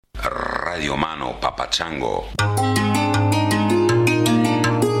Radio Mano Papachango.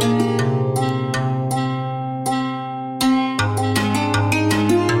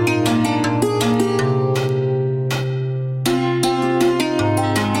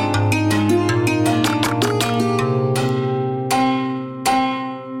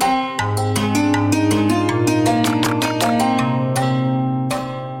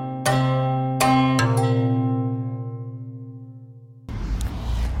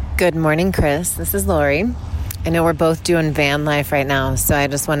 Good morning, Chris. This is Lori. I know we're both doing van life right now, so I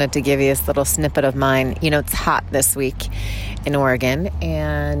just wanted to give you this little snippet of mine. You know, it's hot this week in Oregon,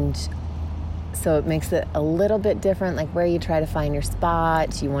 and so it makes it a little bit different, like where you try to find your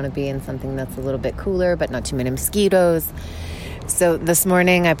spot. You want to be in something that's a little bit cooler, but not too many mosquitoes. So this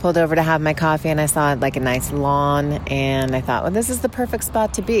morning I pulled over to have my coffee, and I saw like a nice lawn, and I thought, well, this is the perfect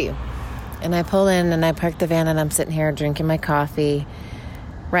spot to be. And I pull in, and I park the van, and I'm sitting here drinking my coffee,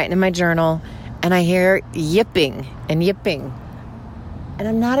 writing in my journal, and I hear yipping. And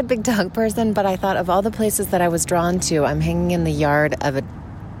I'm not a big dog person, but I thought of all the places that I was drawn to, I'm hanging in the yard of a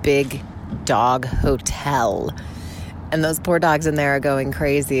big dog hotel. And those poor dogs in there are going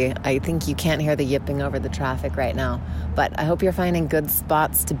crazy. I think you can't hear the yipping over the traffic right now. But I hope you're finding good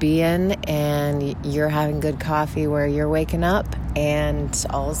spots to be in, and you're having good coffee where you're waking up, and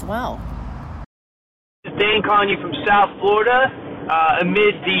all is well. Dan calling you from South Florida.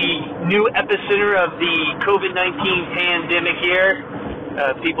 Amid the new epicenter of the COVID-19 pandemic here,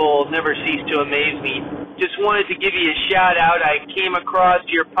 people never cease to amaze me. Just wanted to give you a shout out. I came across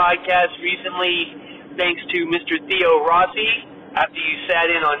your podcast recently thanks to Mr. Theo Rossi after you sat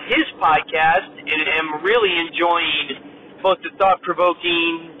in on his podcast, and am really enjoying both the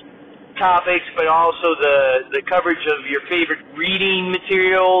thought-provoking topics, but also the coverage of your favorite reading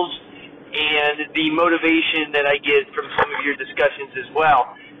materials and the motivation that I get from some of your discussions as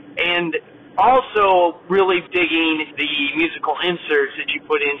well. And also really digging the musical inserts that you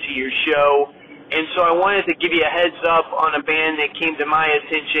put into your show. And so I wanted to give you a heads up on a band that came to my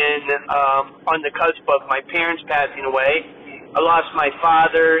attention on the cusp of my parents passing away. I lost my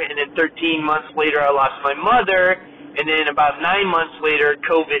father, and then 13 months later I lost my mother, and then about 9 months later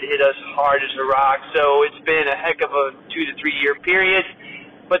COVID hit us hard as a rock. So it's been a heck of a 2 to 3 year period.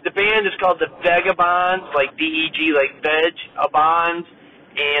 But the band is called the Vegabonds, like D-E-G, like veg-a-bonds,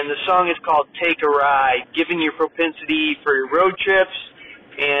 and the song is called Take a Ride, giving your propensity for your road trips,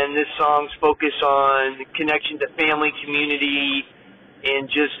 and this song's focus on connection to family, community, and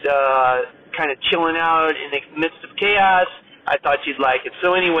just kind of chilling out in the midst of chaos. I thought you'd like it.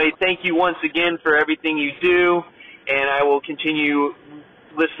 So anyway, thank you once again for everything you do, and I will continue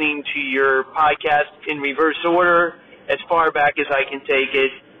listening to your podcast in reverse order, as far back as I can take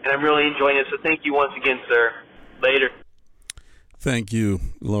it, and I'm really enjoying it. So thank you once again, sir. Later. Thank you,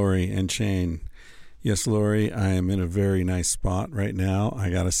 Lori and Shane. Yes, Lori, I am in a very nice spot right now, I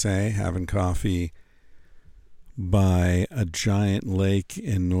gotta say, having coffee by a giant lake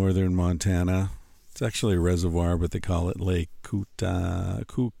in northern Montana. It's actually a reservoir, but they call it Lake Koocanusa.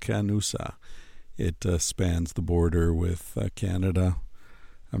 It spans the border with Canada.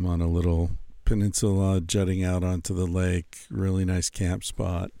 I'm on a little peninsula jutting out onto the lake, really nice camp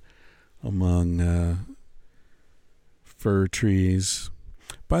spot among fir trees.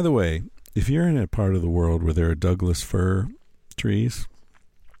 By the way, if you're in a part of the world where there are Douglas fir trees,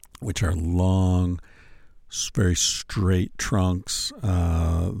 which are long, very straight trunks,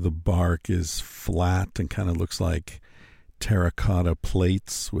 the bark is flat and kind of looks like terracotta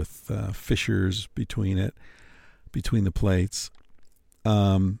plates with fissures between the plates.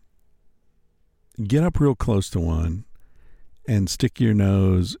 Get up real close to one and stick your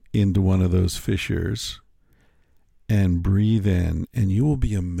nose into one of those fissures and breathe in, and you will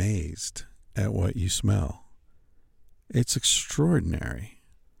be amazed at what you smell. It's extraordinary.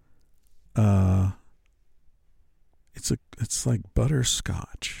 It's like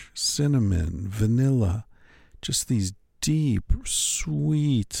butterscotch, cinnamon, vanilla, just these deep,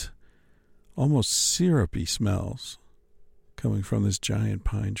 sweet, almost syrupy smells coming from this giant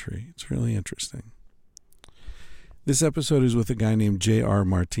pine tree. It's really interesting. This episode is with a guy named J.R.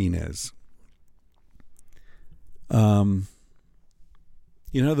 Martinez. You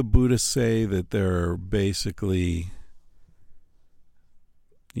know, the Buddhists say that there are basically,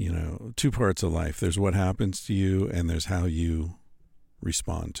 two parts of life. There's what happens to you, and there's how you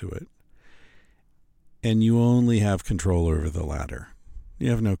respond to it. And you only have control over the latter. You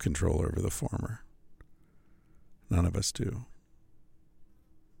have no control over the former. None of us do.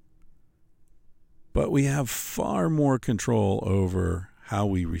 But we have far more control over how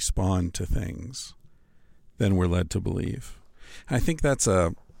we respond to things than we're led to believe. I think that's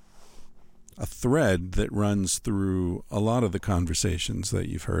a thread that runs through a lot of the conversations that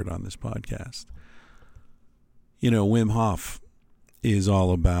you've heard on this podcast. You know, Wim Hof is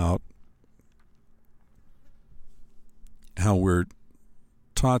all about how we're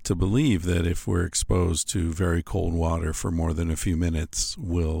taught to believe that if we're exposed to very cold water for more than a few minutes,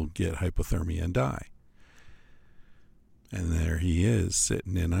 we'll get hypothermia and die. And there he is,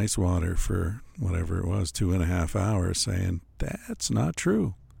 sitting in ice water for whatever it was, 2.5 hours, saying, that's not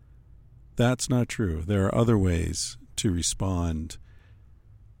true. That's not true. There are other ways to respond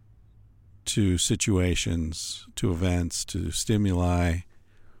to situations, to events, to stimuli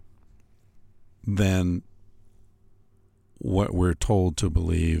than what we're told to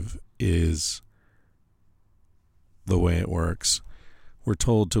believe is the way it works. We're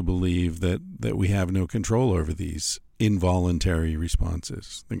told to believe that we have no control over these involuntary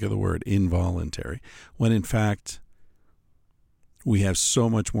responses. Think of the word involuntary. When in fact, we have so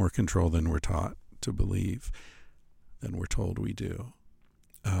much more control than we're taught to believe, than we're told we do.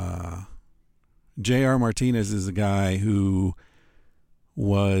 J.R. Martinez is a guy who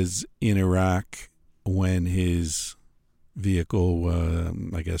was in Iraq when his vehicle,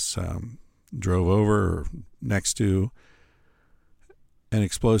 drove over or next to an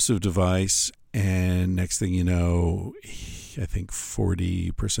explosive device, and next thing you know, I think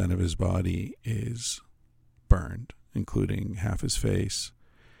 40% of his body is burned, including half his face.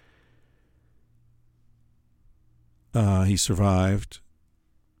 He survived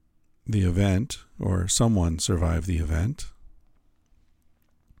the event, or someone survived the event.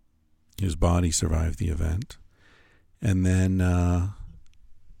 His body survived the event. And then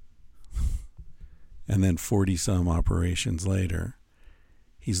 40-some operations later,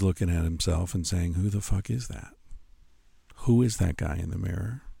 he's looking at himself and saying, who the fuck is that? Who is that guy in the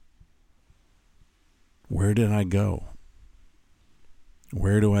mirror? Where did I go?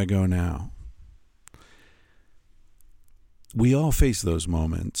 Where do I go now? We all face those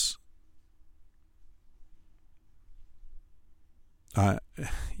moments.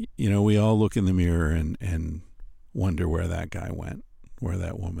 We all look in the mirror and wonder where that guy went, where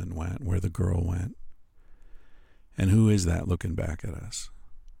that woman went, where the girl went. And who is that looking back at us?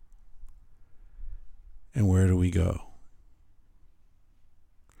 And where do we go?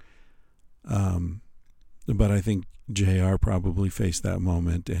 But I think JR probably faced that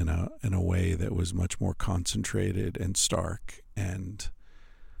moment in a way that was much more concentrated and stark, and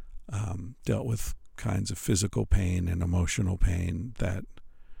dealt with kinds of physical pain and emotional pain that,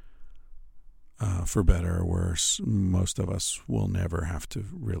 for better or worse, most of us will never have to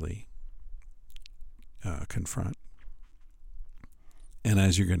really confront. And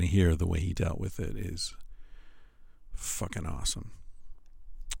as you're going to hear, the way he dealt with it is fucking awesome.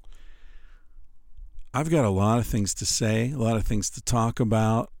 I've got a lot of things to say, a lot of things to talk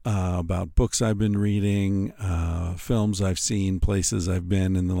about books I've been reading, films I've seen, places I've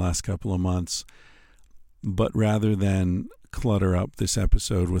been in the last couple of months. But rather than clutter up this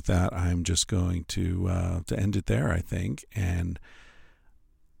episode with that, I'm just going to end it there, I think. And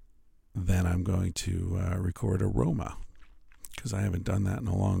then I'm going to record a Roma, because I haven't done that in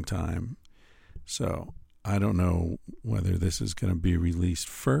a long time. So I don't know whether this is going to be released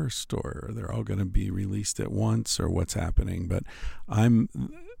first or they're all going to be released at once or what's happening. But I'm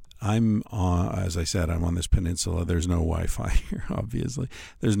on, as I said, I'm on this peninsula. There's no Wi-Fi here, obviously.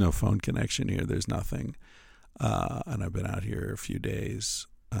 There's no phone connection here. There's nothing. And I've been out here a few days.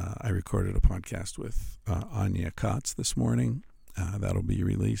 I recorded a podcast with Anya Kotz this morning. That'll be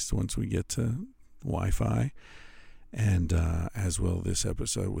released once we get to Wi-Fi. And as will this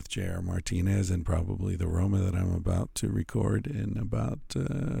episode with J.R. Martinez, and probably the Roma that I'm about to record in about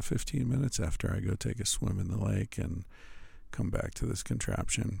 15 minutes after I go take a swim in the lake and come back to this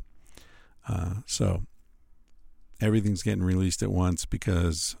contraption. So everything's getting released at once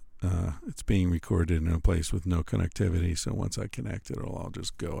because it's being recorded in a place with no connectivity. So once I connect, it'll all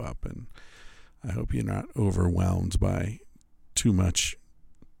just go up. And I hope you're not overwhelmed by too much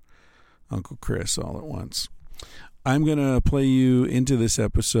Uncle Chris all at once. I'm going to play you into this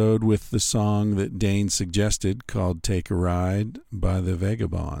episode with the song that Dane suggested called Take a Ride by the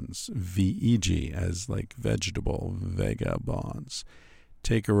Vagabonds. V-E-G, as like vegetable, Vagabonds.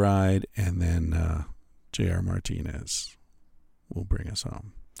 Take a Ride, and then J.R. Martinez will bring us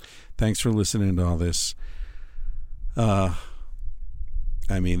home. Thanks for listening to all this. I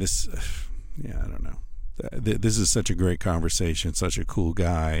don't know. This is such a great conversation, such a cool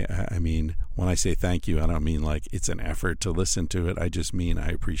guy. I mean, when I say thank you, I don't mean like it's an effort to listen to it. I just mean I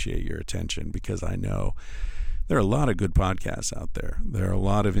appreciate your attention, because I know there are a lot of good podcasts out there. There are a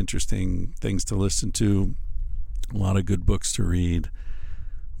lot of interesting things to listen to, a lot of good books to read.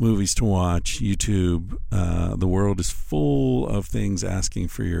 movies to watch, YouTube. The world is full of things asking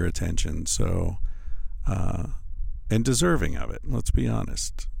for your attention. So, and deserving of it, let's be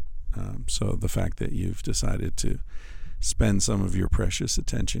honest. So the fact that you've decided to spend some of your precious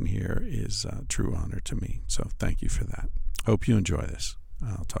attention here is a true honor to me. So thank you for that. Hope you enjoy this.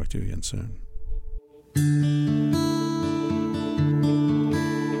 I'll talk to you again soon.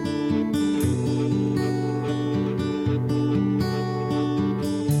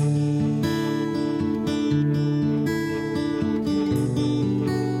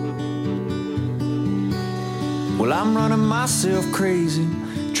 Well, I'm running myself crazy,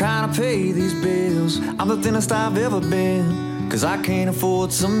 trying to pay these bills. I'm the thinnest I've ever been, 'cause I can't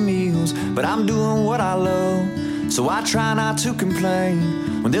afford some meals. But I'm doing what I love, so I try not to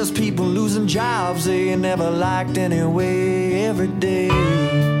complain. When there's people losing jobs they never liked anyway. Every day,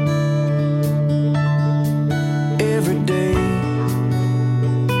 every day.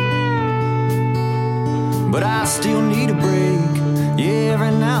 But I still need a break, yeah,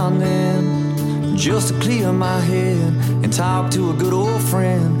 every now and then, just to clear my head and talk to a good old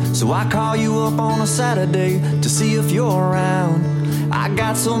friend. So I call you up on a Saturday to see if you're around. I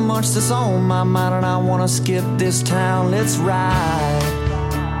got so much that's on my mind and I wanna skip this town. Let's ride.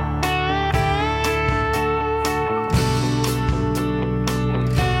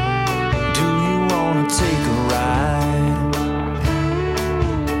 Do you wanna take a ride?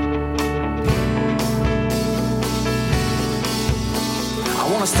 I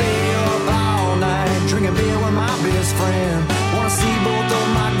wanna stay up all night, drinking beer with my best friend. Wanna see both of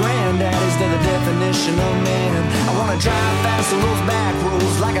my granddaddies, they're the definition of man. I wanna drive fast on those back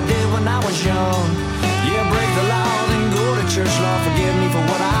roads like I did when I was young. Yeah, break the law, then go to church. Lord, forgive me for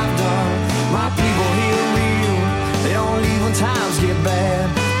what I've done. My people here are real, they don't leave when times get bad.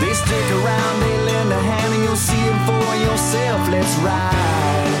 They stick around, they lend a hand, and you'll see it for yourself. Let's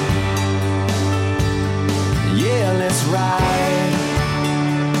ride. Yeah, let's ride.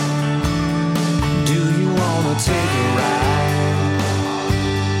 Take a ride.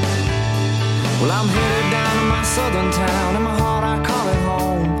 Well, I'm headed down to my southern town. In my heart I call it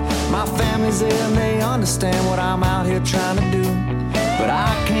home. My family's there and they understand what I'm out here trying to do. But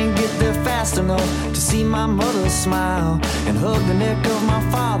I can't get there fast enough to see my mother smile and hug the neck of my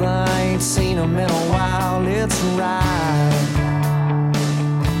father. I ain't seen him in a while. Let's ride.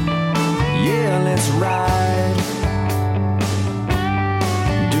 Yeah, let's ride.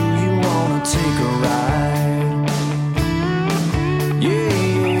 Do you wanna take a ride?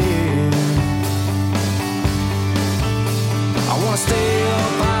 Stay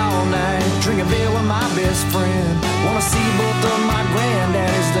up all night, drinking beer with my best friend. Wanna see both of my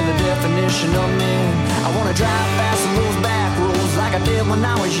granddaddies, they're the definition of men. I wanna drive fast on those back roads like I did when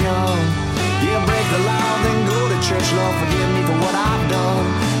I was young. Yeah, break the law, then go to church. Lord, forgive me for what I've done.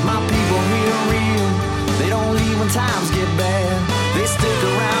 My people here are real, they don't leave when times get bad. They stick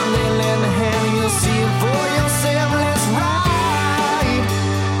around, they lend a hand, and you'll see it for yourself. Let's ride.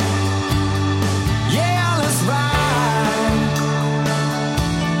 Yeah, let's ride.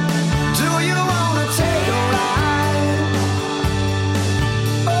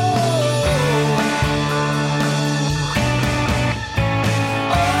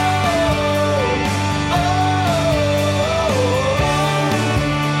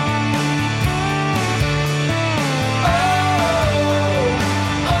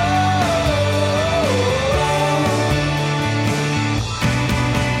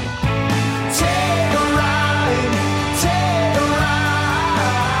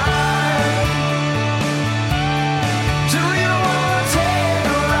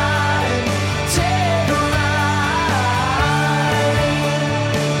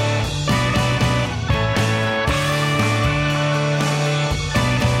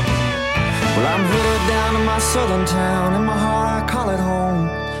 Southern town, in my heart I call it home.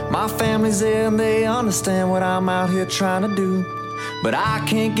 My family's there and they understand what I'm out here trying to do. But I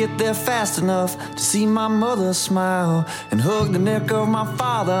can't get there fast enough to see my mother smile and hug the neck of my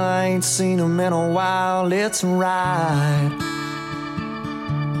father. I ain't seen him in a while. Let's ride.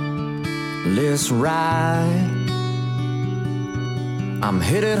 Let's ride. I'm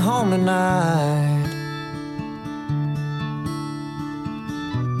headed home tonight.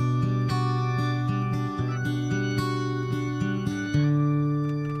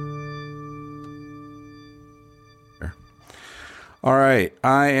 All right.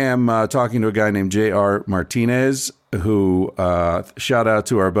 I am talking to a guy named J.R. Martinez, who shout out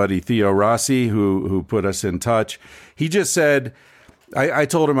to our buddy Theo Rossi, who put us in touch. He just said, I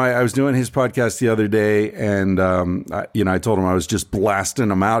told him I was doing his podcast the other day, and I told him I was just blasting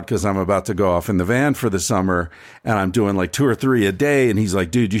him out because I'm about to go off in the van for the summer, and I'm doing like 2 or 3 a day. And he's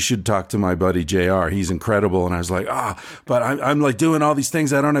like, "Dude, you should talk to my buddy JR. He's incredible." And I was like, but I'm like doing all these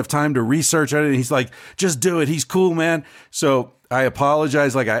things. I don't have time to research it. And he's like, "Just do it. He's cool, man." So I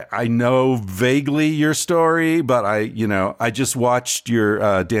apologize. Like I know vaguely your story, but I just watched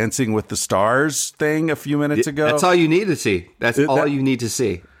your Dancing with the Stars thing a few minutes ago. That's all you need to see. That's all you need to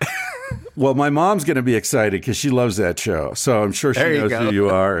see. Well, my mom's going to be excited because she loves that show. So I'm sure she knows who you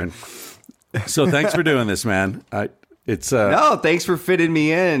are. And so thanks for doing this, man. No, thanks for fitting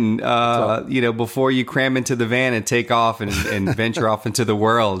me in, before you cram into the van and take off and venture off into the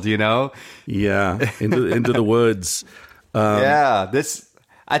world, Yeah, into the woods.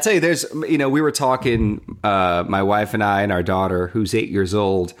 I tell you, we were talking, my wife and I and our daughter, who's 8 years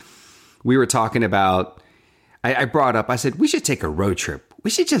old, we were talking about, I brought up, I said, we should take a road trip. We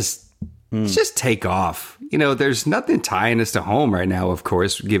should just take off. There's nothing tying us to home right now, of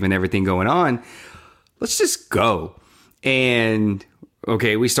course, given everything going on. Let's just go. And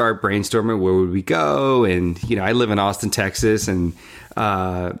okay, we start brainstorming, where would we go? And, I live in Austin, Texas, and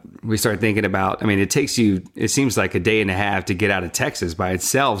we start thinking about, it seems like a day and a half to get out of Texas by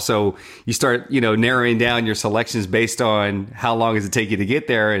itself. So you start, narrowing down your selections based on how long does it take you to get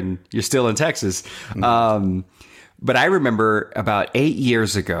there, and you're still in Texas. Mm-hmm. But I remember about 8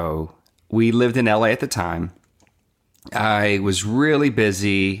 years ago, we lived in LA at the time. I was really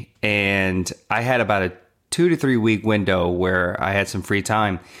busy, and I had about a 2 to 3 week window where I had some free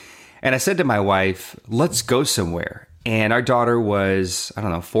time. And I said to my wife, let's go somewhere. And our daughter was,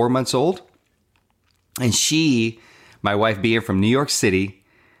 4 months old. And my wife being from New York City,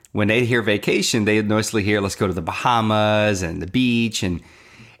 when they hear vacation, they mostly hear, let's go to the Bahamas and the beach.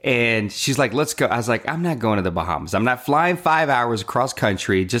 And she's like, let's go. I was like, I'm not going to the Bahamas. I'm not flying 5 hours across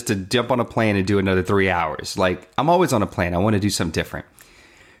country just to jump on a plane and do another 3 hours. Like, I'm always on a plane. I want to do something different.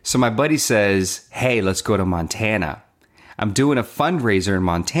 So my buddy says, hey, let's go to Montana. I'm doing a fundraiser in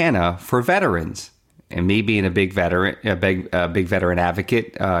Montana for veterans. And me being a big veteran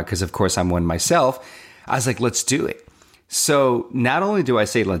advocate, because of course I'm one myself, I was like, let's do it. So not only do I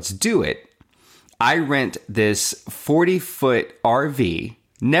say let's do it, I rent this 40-foot RV,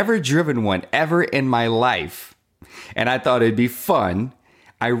 never driven one ever in my life. And I thought it'd be fun.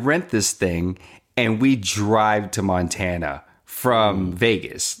 I rent this thing and we drive to Montana from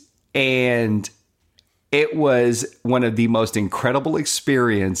Vegas. And it was one of the most incredible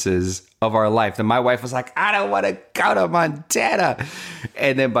experiences of our life. And my wife was like, I don't want to go to Montana.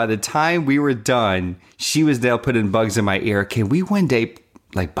 And then by the time we were done, she was now putting bugs in my ear. Can we one day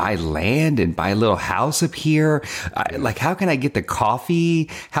buy land and buy a little house up here? How can I get the coffee?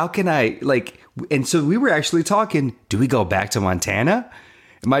 How can I and so we were actually talking, do we go back to Montana?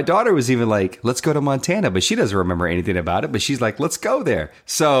 My daughter was even like, let's go to Montana, but she doesn't remember anything about it. But she's like, let's go there.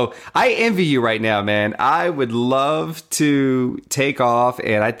 So I envy you right now, man. I would love to take off,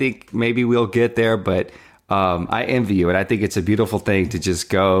 and I think maybe we'll get there. But I envy you, and I think it's a beautiful thing to just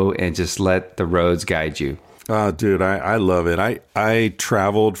go and just let the roads guide you. Oh, dude, I love it. I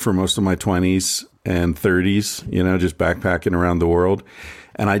traveled for most of my 20s and 30s, just backpacking around the world.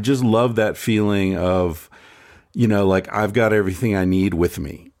 And I just love that feeling of, I've got everything I need with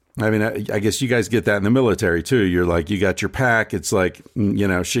me. I mean, I guess you guys get that in the military too. You're like, you got your pack. It's like,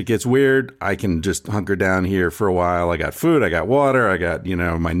 shit gets weird. I can just hunker down here for a while. I got food, I got water, I got,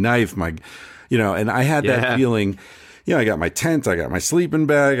 my knife, and I had that feeling, I got my tent, I got my sleeping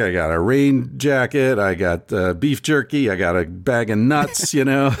bag, I got a rain jacket, I got beef jerky, I got a bag of nuts,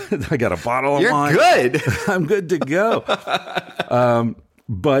 I got a bottle of wine. You're good. I'm good to go.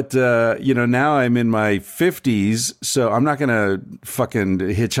 But, now I'm in my 50s, so I'm not going to fucking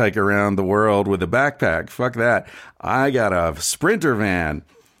hitchhike around the world with a backpack. Fuck that. I got a Sprinter van,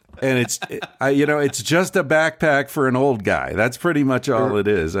 and it's just a backpack for an old guy. That's pretty much all it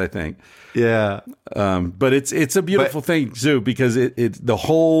is, I think. Yeah. But it's a beautiful thing too, because the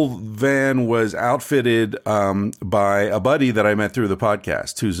whole van was outfitted by a buddy that I met through the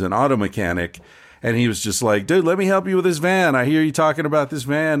podcast, who's an auto mechanic. And he was just like, dude, let me help you with this van. I hear you talking about this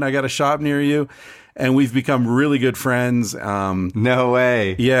van. I got a shop near you. And we've become really good friends. No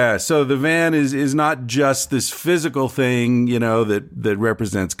way. Yeah. So the van is not just this physical thing, that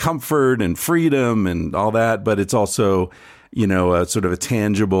represents comfort and freedom and all that, but it's also, a sort of a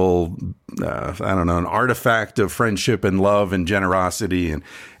tangible, an artifact of friendship and love and generosity. And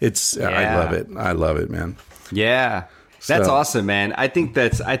I love it. I love it, man. Yeah. That's awesome, man. I think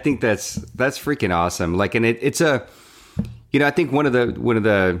that's freaking awesome. And it's I think one of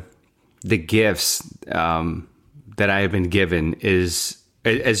the gifts that I have been given is,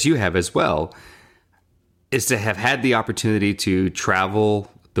 as you have as well, is to have had the opportunity to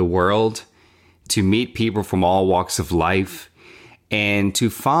travel the world, to meet people from all walks of life, and to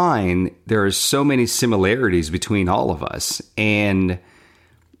find there are so many similarities between all of us, and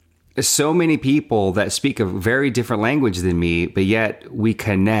so many people that speak a very different language than me, but yet we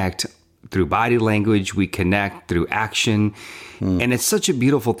connect through body language, we connect through action. And it's such a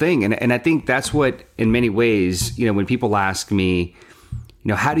beautiful thing. And I think that's what, in many ways, when people ask me,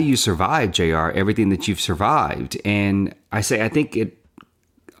 how do you survive, JR, everything that you've survived? And I say, I think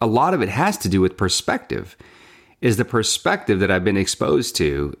a lot of it has to do with perspective. Is the perspective that I've been exposed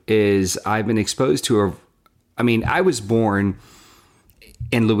to I was born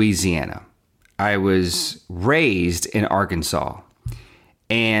in Louisiana. I was raised in Arkansas,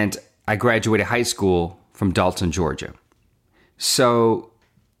 and I graduated high school from Dalton, Georgia. So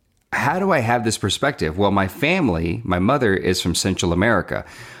how do I have this perspective? Well, my mother is from Central America,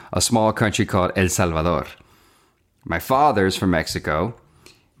 a small country called El Salvador. My father's from Mexico.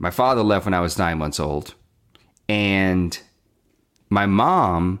 My father left when I was 9 months old. And my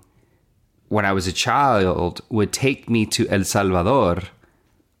mom, when I was a child, would take me to El Salvador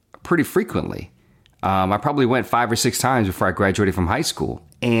pretty frequently. I probably went 5 or 6 times before I graduated from high school.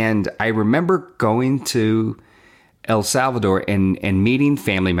 And I remember going to El Salvador and meeting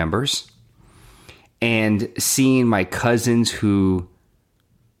family members and seeing my cousins who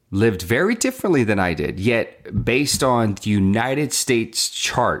lived very differently than I did. Yet, based on the United States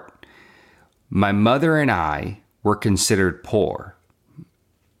chart, my mother and I were considered poor.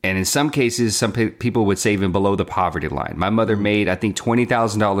 And in some cases, some people would say even below the poverty line. My mother made, I think,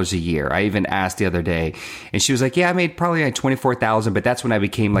 $20,000 a year. I even asked the other day, and she was like, yeah, I made probably like $24,000, but that's when I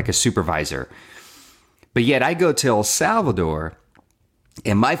became like a supervisor. But yet I go to El Salvador,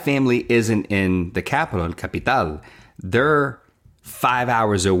 and my family isn't in the capital, Capital. They're 5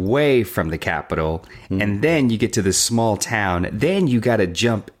 hours away from the capital. And then you get to this small town. Then you got to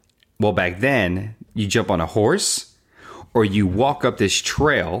jump. Well, back then, you jump on a horse, or you walk up this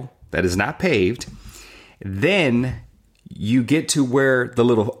trail that is not paved. Then you get to where the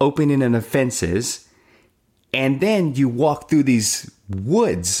little opening in the fence is. And then you walk through these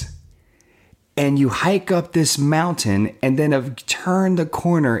woods. And you hike up this mountain. And then turn the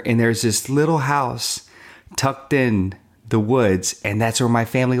corner. And there's this little house tucked in the woods. And that's where my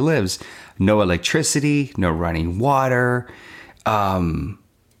family lives. No electricity. No running water.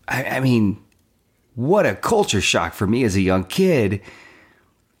 I mean, what a culture shock for me as a young kid.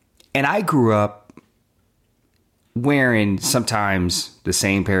 And I grew up wearing sometimes the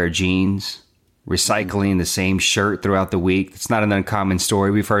same pair of jeans, recycling the same shirt throughout the week. It's not an uncommon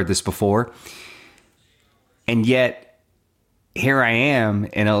story. We've heard this before. And yet, here I am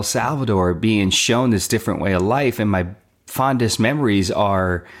in El Salvador being shown this different way of life. And my fondest memories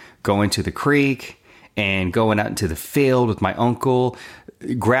are going to the creek and going out into the field with my uncle,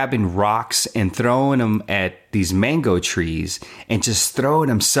 grabbing rocks and throwing them at these mango trees and just throwing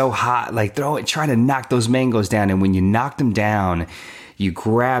them so hot, trying to knock those mangoes down. And when you knocked them down, you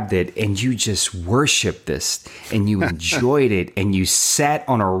grabbed it and you just worshiped this and you enjoyed it. And you sat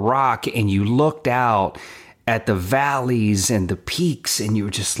on a rock and you looked out at the valleys and the peaks and you were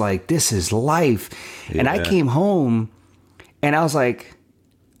just like, this is life. Yeah. And I came home and I was like,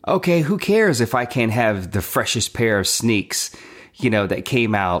 okay, who cares if I can't have the freshest pair of sneaks, that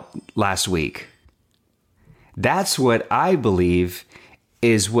came out last week? That's what I believe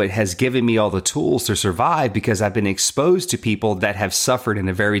is what has given me all the tools to survive, because I've been exposed to people that have suffered in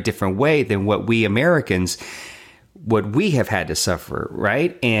a very different way than what we Americans, what we have had to suffer,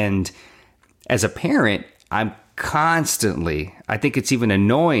 right? And as a parent, I'm constantly, I think it's even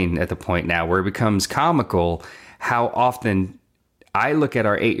annoying at the point now where it becomes comical how often I look at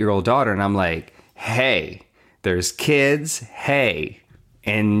our 8-year-old daughter and I'm like, hey, there's kids, hey.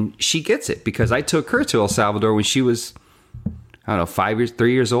 And she gets it because I took her to El Salvador when she was,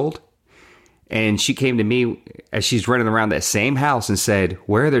 3 years old. And she came to me as she's running around that same house and said,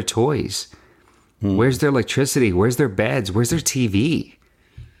 where are their toys? Where's their electricity? Where's their beds? Where's their TV?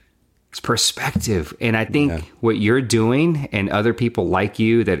 It's perspective. And I think what you're doing and other people like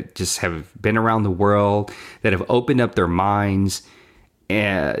you that just have been around the world, that have opened up their minds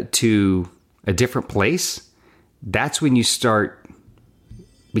to a different place, that's when you start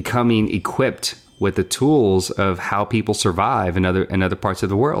becoming equipped with the tools of how people survive in other parts of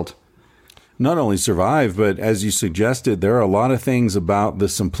the world. Not only survive, but as you suggested, there are a lot of things about the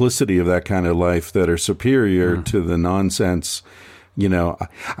simplicity of that kind of life that are superior to the nonsense.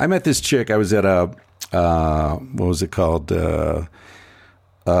 I met this chick. I was at what was it called?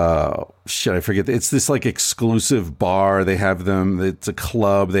 shit, I forget. It's this like exclusive bar. They have them. It's a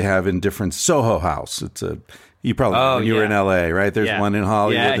club they have in different Soho House. You probably when you were in LA, right? There's one in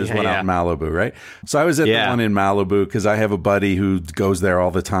Hollywood. There's one out in Malibu, right? So I was at the one in Malibu because I have a buddy who goes there all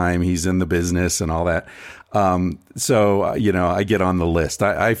the time. He's in the business and all that. So I get on the list.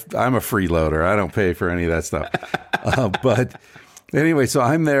 I'm a freeloader. I don't pay for any of that stuff. But anyway, so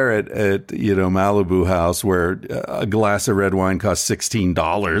I'm there at Malibu House where a glass of red wine costs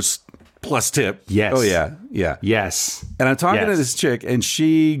 $16 plus tip. Yes. Oh yeah. Yes. And I'm talking to this chick, and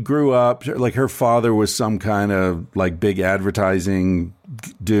she grew up like her father was some kind of like big advertising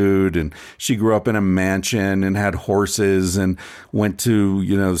dude, and she grew up in a mansion and had horses and went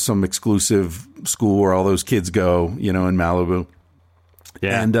to some exclusive school where all those kids go, in Malibu.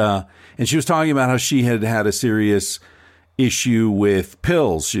 Yeah. And she was talking about how she had a serious issue with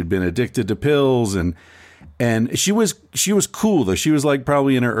pills. She'd been addicted to pills, and she was cool though. She was like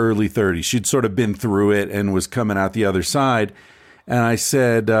probably in her early 30s. She'd sort of been through it and was coming out the other side. And I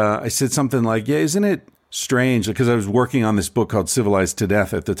said something like, "Yeah, isn't it strange?" Because I was working on this book called Civilized to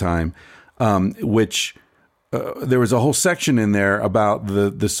Death at the time, which there was a whole section in there about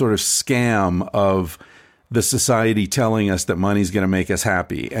the sort of scam of the society telling us that money's going to make us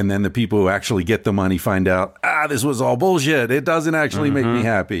happy. And then the people who actually get the money find out, this was all bullshit. It doesn't actually make me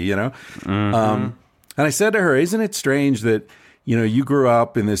happy, And I said to her, isn't it strange that, you grew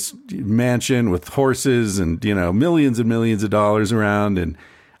up in this mansion with horses and, millions and millions of dollars around,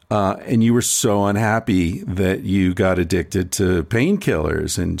 and you were so unhappy that you got addicted to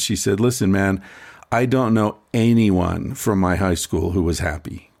painkillers. And she said, listen, man, I don't know anyone from my high school who was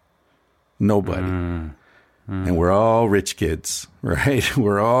happy. Nobody. And we're all rich kids, right?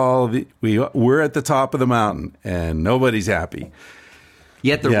 We're at the top of the mountain and nobody's happy.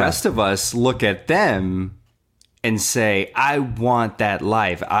 Yet the rest of us look at them and say, I want that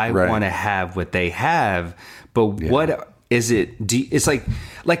life. I want to have what they have. But what is it? It's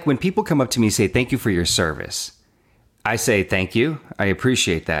like when people come up to me and say, thank you for your service. I say, thank you. I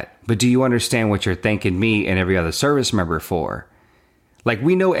appreciate that. But do you understand what you're thanking me and every other service member for? Like,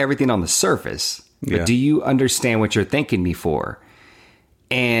 we know everything on the surface. But do you understand what you're thanking me for?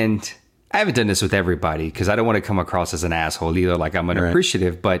 And I haven't done this with everybody because I don't want to come across as an asshole either, like I'm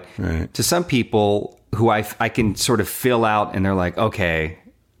unappreciative. But to some people who I can sort of fill out and they're like, okay,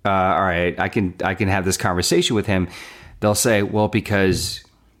 all right, I can have this conversation with him. They'll say, well, because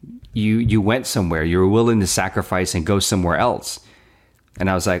you went somewhere, you were willing to sacrifice and go somewhere else. And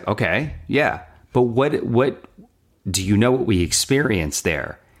I was like, okay, yeah. But what do you know what we experienced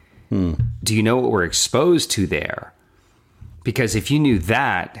there? Do you know what we're exposed to there? Because if you knew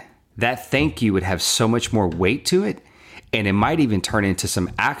that thank you would have so much more weight to it. And it might even turn into some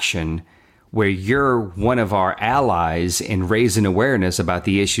action where you're one of our allies in raising awareness about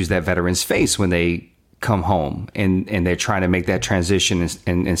the issues that veterans face when they come home and they're trying to make that transition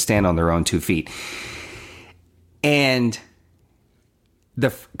and stand on their own 2 feet. And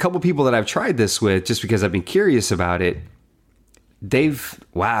the couple people that I've tried this with, just because I've been curious about it, I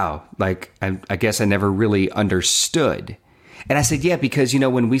guess I never really understood. And I said, yeah, because,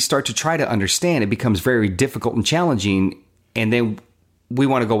 when we start to try to understand, it becomes very difficult and challenging. And then we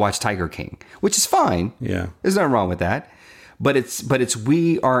want to go watch Tiger King, which is fine. Yeah. There's nothing wrong with that. But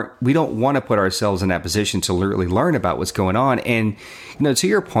we don't want to put ourselves in that position to really learn about what's going on. And, to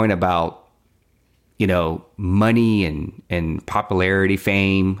your point about, money and popularity,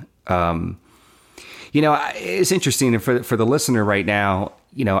 fame, it's interesting for the listener right now.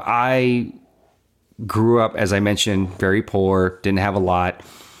 I grew up, as I mentioned, very poor, didn't have a lot,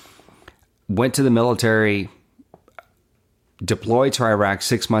 went to the military, deployed to Iraq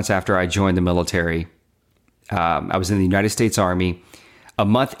 6 months after I joined the military. I was in the United States Army. A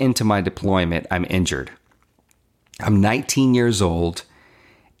month into my deployment, I'm injured. I'm 19 years old,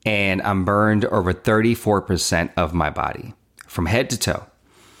 and I'm burned over 34% of my body from head to toe.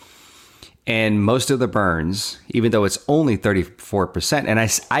 And most of the burns, even though it's only 34%, and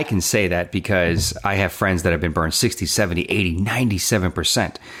I can say that because I have friends that have been burned 60, 70, 80,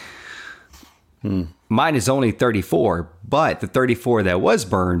 97%. Mine is only 34, but the 34 that was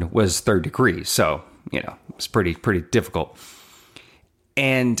burned was 3rd degree. So, it's pretty difficult.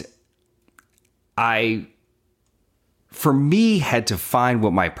 And for me, had to find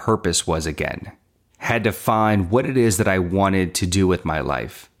what my purpose was again. Had to find what it is that I wanted to do with my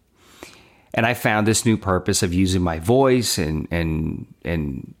life. And I found this new purpose of using my voice and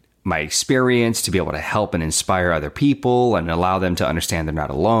my experience to be able to help and inspire other people and allow them to understand they're not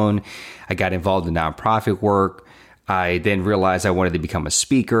alone. I got involved in nonprofit work. I then realized I wanted to become a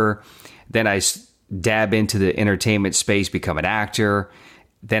speaker. Then I dab into the entertainment space, become an actor.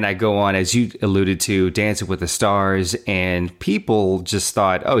 then I go on, as you alluded to, Dancing with the Stars, and people just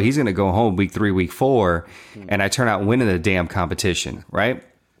thought, oh, he's going to go home week 3, week 4, and I turn out winning the damn competition, right?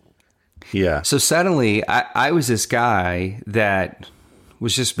 Yeah. So suddenly, I was this guy that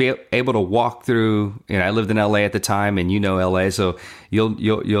was just able to walk through. You know, I lived in LA at the time, and you know LA, so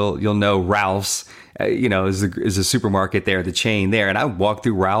you'll know Ralph's. You know, is a supermarket there, the chain there, and I would walk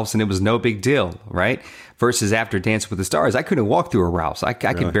through Ralph's, and it was no big deal, right? Versus after Dance with the Stars, I couldn't walk through a Ralph's. I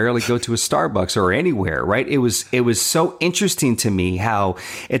could barely go to a Starbucks or anywhere, right? It was so interesting to me how,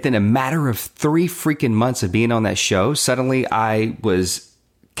 within a matter of 3 freaking months of being on that show, suddenly I was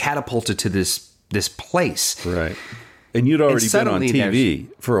catapulted to this place, right? And you'd already been on TV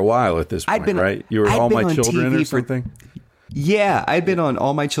for a while at this point, right? You were All My Children or something. Yeah, I'd been on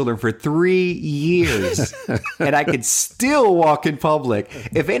All My Children for 3 years, and I could still walk in public.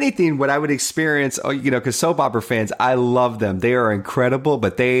 If anything, what I would experience, because soap opera fans, I love them. They are incredible,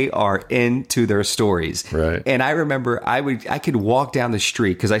 but they are into their stories. Right. And I remember I could walk down the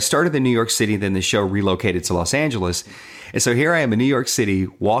street, because I started in New York City, then the show relocated to Los Angeles. And so here I am in New York City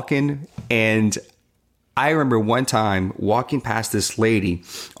walking, and I remember one time walking past this lady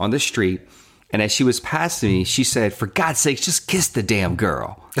on the street, and as she was passing me, she said, "For God's sakes, just kiss the damn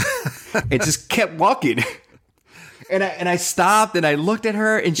girl." And just kept walking. And I stopped and I looked at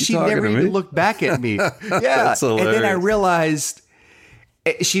her, and she never even looked back at me. Yeah. That's hilarious. And then I realized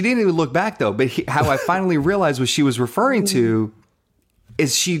she didn't even look back, though. But how I finally realized what she was referring to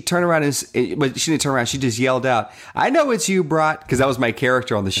is she turned around but she didn't turn around. She just yelled out, "I know it's you, Brat," because that was my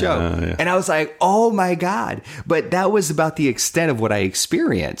character on the show. Yeah. And I was like, oh my God. But that was about the extent of what I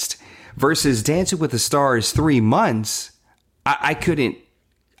experienced. Versus Dancing with the Stars, 3 months, I couldn't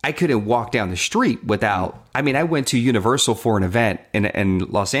walk down the street without. I mean, I went to Universal for an event in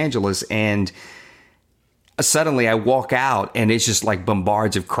Los Angeles, and suddenly I walk out, and it's just like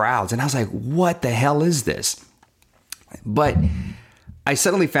bombards of crowds, and I was like, "What the hell is this?" But I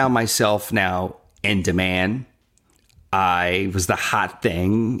suddenly found myself now in demand. I was the hot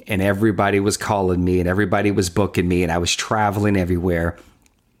thing, and everybody was calling me, and everybody was booking me, and I was traveling everywhere.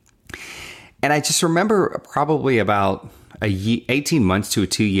 And I just remember probably about 18 months to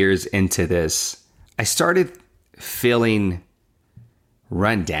 2 years into this, I started feeling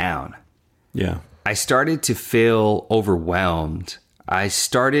run down. Yeah. I started to feel overwhelmed. I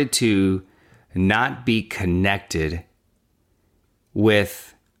started to not be connected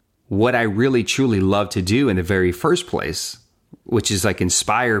with what I really truly love to do in the very first place, which is like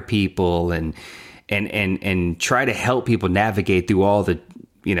inspire people and try to help people navigate through all the,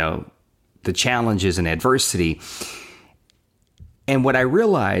 the challenges and adversity. And what I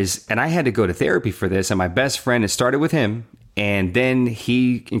realized, and I had to go to therapy for this, and my best friend, it started with him, and then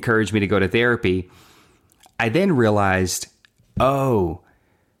he encouraged me to go to therapy. I then realized,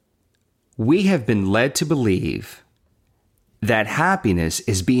 we have been led to believe that happiness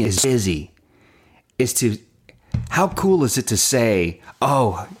is being busy. How cool is it to say,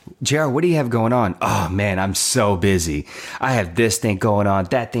 "Oh, Jared, what do you have going on?" "Oh man, I'm so busy. I have this thing going on,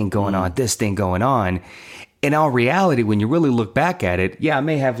 that thing going on, this thing going on." In all reality, when you really look back at it, yeah, I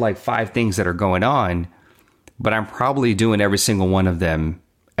may have like 5 things that are going on, but I'm probably doing every single one of them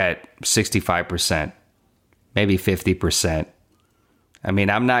at 65%, maybe 50%. I mean,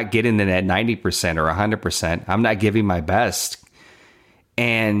 I'm not getting it at 90% or 100%. I'm not giving my best.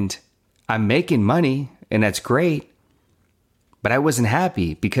 And I'm making money, and that's great. But I wasn't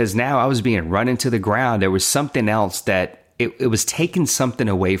happy because now I was being run into the ground. There was something else that it was taking something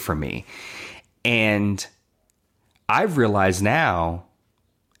away from me. And I've realized now,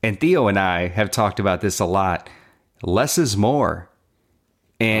 and Theo and I have talked about this a lot, less is more.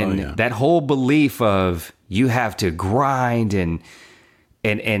 And that whole belief of you have to grind and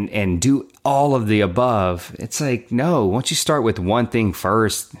do all of the above. It's like, no, once you start with one thing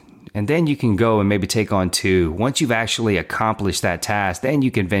first, and then you can go and maybe take on 2. Once you've actually accomplished that task, then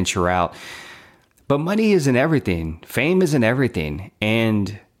you can venture out. But money isn't everything. Fame isn't everything.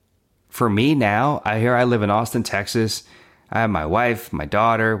 And for me now, I live in Austin, Texas. I have my wife, my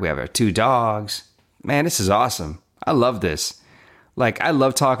daughter. We have our 2 dogs. Man, this is awesome. I love this. Like, I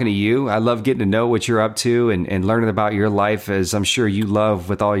love talking to you. I love getting to know what you're up to and learning about your life, as I'm sure you love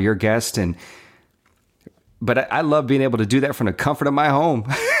with all your guests. But I love being able to do that from the comfort of my home.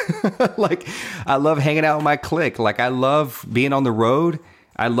 Like, I love hanging out with my clique. Like, I love being on the road.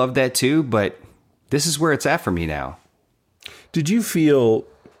 I love that too. But this is where it's at for me now. Did you feel,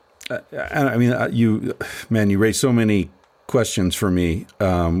 you raised so many questions for me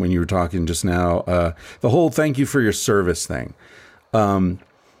when you were talking just now. The whole thank you for your service thing.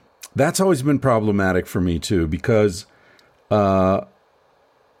 That's always been problematic for me too, because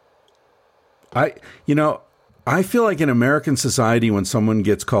I feel like in American society, when someone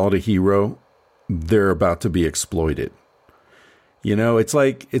gets called a hero, they're about to be exploited. It's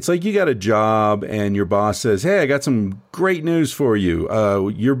like you got a job and your boss says, "Hey, I got some great news for you.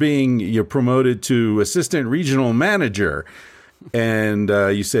 You're promoted to assistant regional manager." And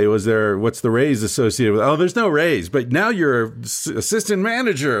you say, what's the raise associated with? Oh, there's no raise, but now you're assistant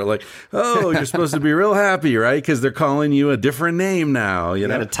manager. Like, oh, you're supposed to be real happy, right? Because they're calling you a different name now. You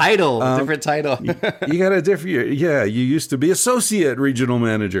got a title, different title. You got a different, you used to be associate regional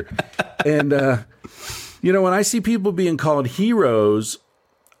manager. And, when I see people being called heroes,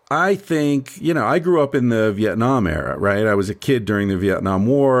 I think, I grew up in the Vietnam era, right? I was a kid during the Vietnam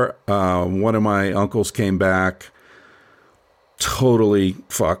War. One of my uncles came back totally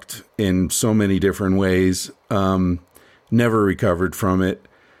fucked in so many different ways, never recovered from it.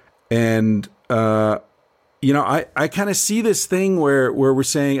 And, I kind of see this thing where we're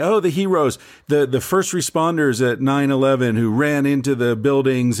saying, oh, the heroes, the first responders at 9/11 who ran into the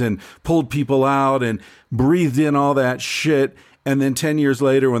buildings and pulled people out and breathed in all that shit. And then 10 years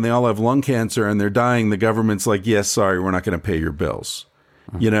later, when they all have lung cancer and they're dying, the government's like, yes, sorry, we're not going to pay your bills.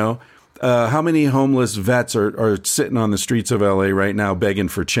 How many homeless vets are sitting on the streets of LA right now begging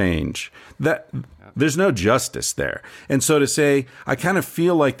for change? There's no justice there. And so to say, I kind of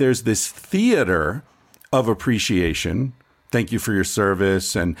feel like there's this theater of appreciation. Thank you for your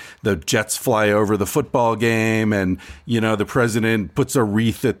service. And the jets fly over the football game. And, the president puts a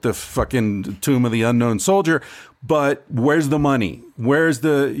wreath at the fucking tomb of the unknown soldier. But where's the money? Where's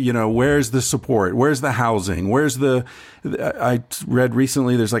the support? Where's the housing? I read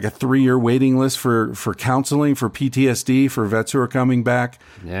recently there's like a 3-year waiting list for counseling for PTSD for vets who are coming back.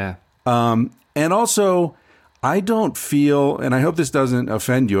 Yeah. And also, I don't feel, and I hope this doesn't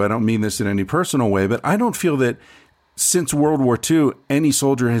offend you, I don't mean this in any personal way, but I don't feel that since World War II, any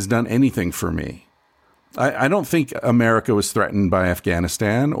soldier has done anything for me. I don't think America was threatened by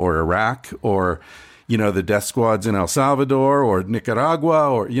Afghanistan or Iraq or the death squads in El Salvador or Nicaragua,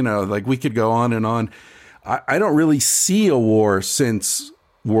 or, we could go on and on. I don't really see a war since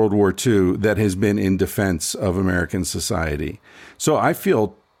World War II that has been in defense of American society. So I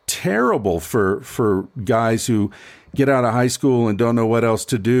feel terrible for guys who get out of high school and don't know what else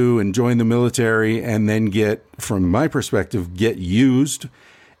to do and join the military and then from my perspective, get used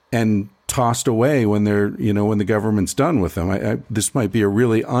and tossed away when when the government's done with them. This might be a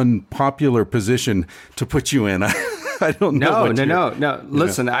really unpopular position to put you in. I don't know. No.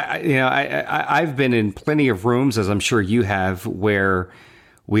 Listen, I've been in plenty of rooms, as I'm sure you have, where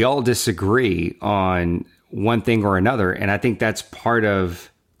we all disagree on one thing or another. And I think that's part of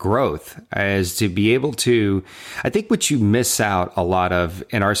growth, is to be able to, I think what you miss out a lot of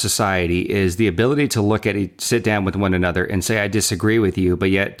in our society is the ability to sit down with one another and say, I disagree with you, but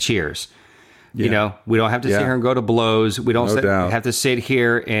yet cheers. Yeah. We don't have to sit here and go to blows. We don't have to sit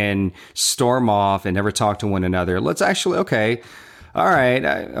here and storm off and never talk to one another. Let's actually, okay, all right,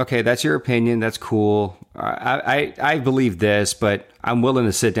 okay, that's your opinion. That's cool. I believe this, but I'm willing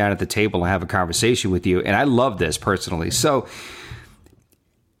to sit down at the table and have a conversation with you. And I love this personally. So,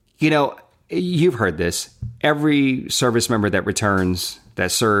 you've heard this. Every service member that returns,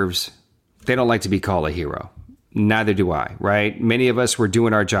 that serves, they don't like to be called a hero. Neither do I, right? Many of us were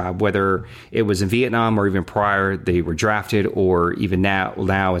doing our job, whether it was in Vietnam or even prior, they were drafted, or even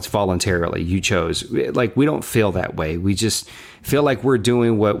now it's voluntarily. You chose. Like, we don't feel that way. We just feel like we're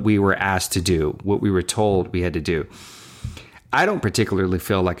doing what we were asked to do, what we were told we had to do. I don't particularly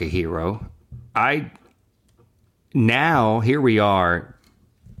feel like a hero. Now, here we are,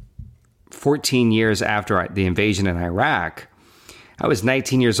 14 years after the invasion in Iraq. I was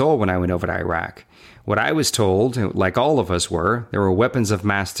 19 years old when I went over to Iraq. What I was told, like all of us were, there were weapons of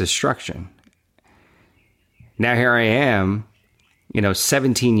mass destruction. Now here I am,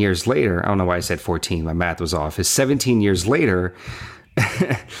 17 years later. I don't know why I said 14. My math was off. It's 17 years later.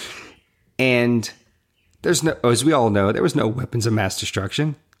 And there's no, as we all know, there was no weapons of mass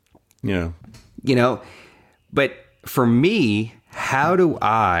destruction. Yeah. But for me, how do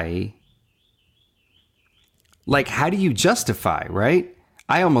you justify, right?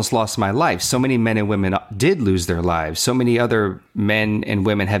 I almost lost my life. So many men and women did lose their lives. So many other men and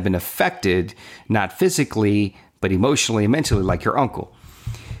women have been affected, not physically, but emotionally and mentally, like your uncle.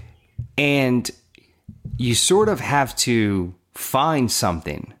 And you sort of have to find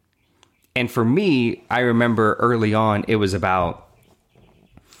something. And for me, I remember early on, it was about,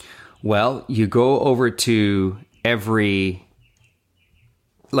 you go over to you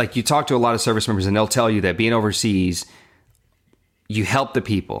talk to a lot of service members and they'll tell you that being overseas, you help the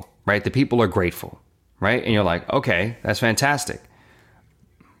people, right? The people are grateful, right? And you're like, okay, that's fantastic.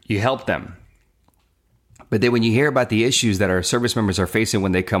 You help them. But then when you hear about the issues that our service members are facing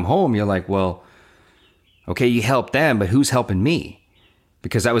when they come home, you're like, well, okay, you help them, but who's helping me?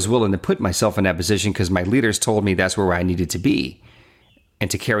 Because I was willing to put myself in that position because my leaders told me that's where I needed to be and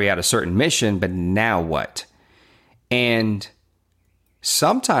to carry out a certain mission. But now what? And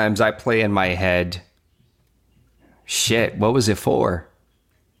sometimes I play in my head, shit, what was it for?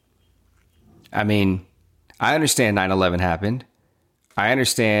 I mean, I understand 9/11 happened. I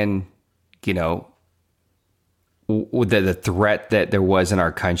understand, the threat that there was in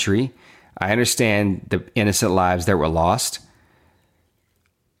our country. I understand the innocent lives that were lost.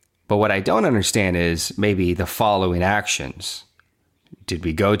 But what I don't understand is maybe the following actions. Did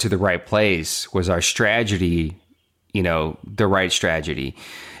we go to the right place? Was our strategy, the right strategy?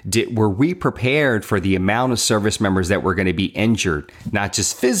 Were we prepared for the amount of service members that were going to be injured, not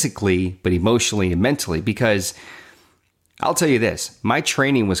just physically, but emotionally and mentally? Because I'll tell you this, my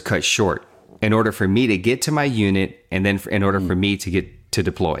training was cut short in order for me to get to my unit and then in order for me to get to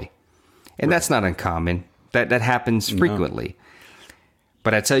deploy. And that's not uncommon. That happens frequently. No.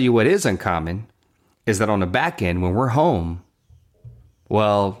 But I tell you what is uncommon is that on the back end, when we're home,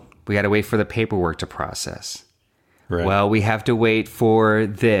 well, we got to wait for the paperwork to process. Right. Well, we have to wait for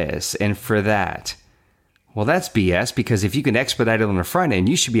this and for that. Well, that's BS, because if you can expedite it on the front end,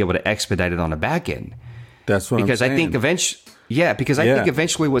 you should be able to expedite it on the back end. That's what because I'm saying. I think eventually, I think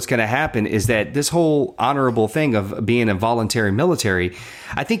eventually what's going to happen is that this whole honorable thing of being a voluntary military,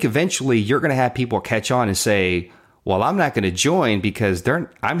 I think eventually you're going to have people catch on and say, well, I'm not going to join because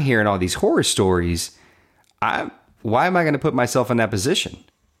I'm hearing all these horror stories. Why am I going to put myself in that position?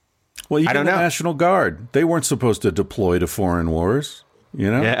 Well, I don't know. National Guard, they weren't supposed to deploy to foreign wars.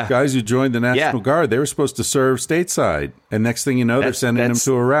 Guys who joined the National Guard, they were supposed to serve stateside. And next thing you know, they're sending them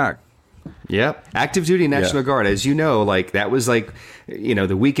to Iraq. Yep. Active duty National Guard, as you know, that was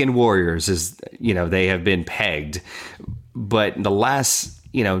the weekend warriors they have been pegged. But in the last,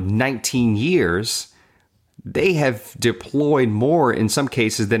 19 years, they have deployed more in some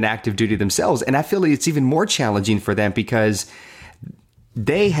cases than active duty themselves. And I feel like it's even more challenging for them because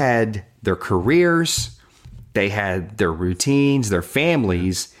they had their careers, they had their routines, their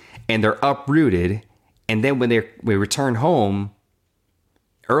families, and they're uprooted. And then when they return home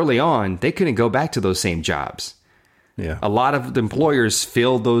early on, they couldn't go back to those same jobs. Yeah. A lot of the employers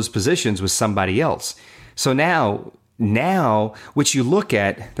filled those positions with somebody else. So now, what you look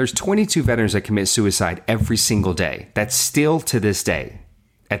at, there's 22 veterans that commit suicide every single day. That's still to this day.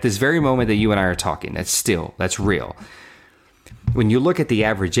 At this very moment that you and I are talking, that's real. When you look at the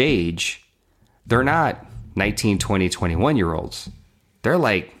average age, they're not 19, 20, 21-year-olds. They're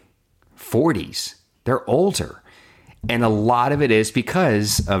like 40s. They're older. And a lot of it is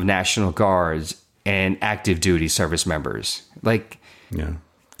because of National Guards and active duty service members. And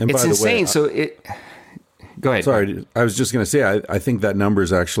it's insane. Go ahead. Sorry, I was just going to say, I think that number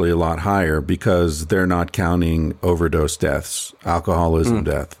is actually a lot higher because they're not counting overdose deaths, alcoholism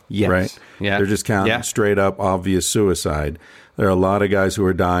death, right? Yeah. They're just counting straight up obvious suicide. There are a lot of guys who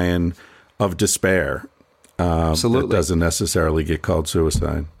are dying of despair. Absolutely. That doesn't necessarily get called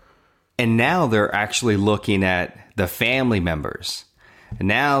suicide. And now they're actually looking at the family members. And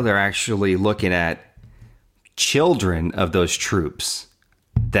now they're actually looking at children of those troops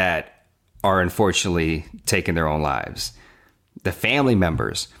that are unfortunately taking their own lives. The family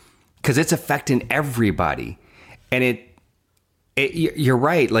members, because it's affecting everybody. And you're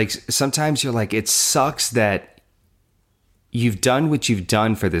right. Sometimes you're like, it sucks that you've done what you've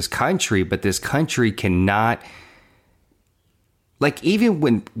done for this country, but this country cannot, even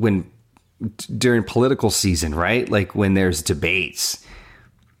when during political season, right? When there's debates,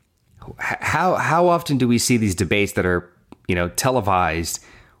 how often do we see these debates that are, televised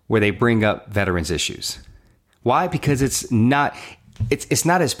where they bring up veterans issues? Why? Because it's not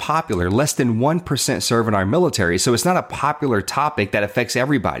as popular. Less than 1% serve in our military. So it's not a popular topic that affects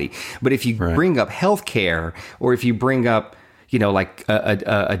everybody. But if you bring up healthcare, or if you bring up,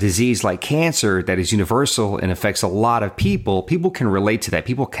 a disease like cancer that is universal and affects a lot of people can relate to that.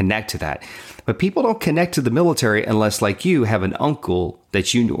 People connect to that. But people don't connect to the military unless, like you, have an uncle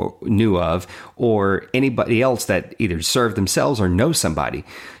that you knew of, or anybody else that either served themselves or know somebody.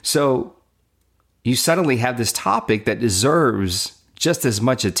 So you suddenly have this topic that deserves just as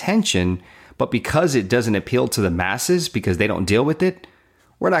much attention, but because it doesn't appeal to the masses, because they don't deal with it,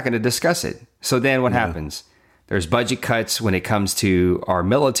 we're not going to discuss it. So then what happens? There's budget cuts when it comes to our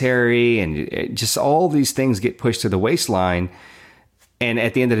military, and just all these things get pushed to the waistline. And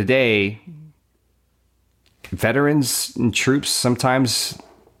at the end of the day, veterans and troops, sometimes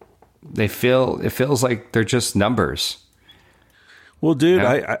it feels like they're just numbers. Well, dude,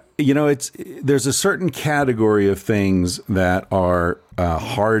 I there's a certain category of things that are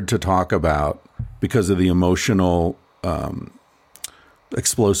hard to talk about because of the emotional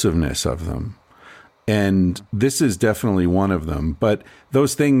explosiveness of them. And this is definitely one of them. But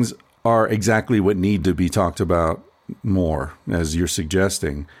those things are exactly what need to be talked about more, as you're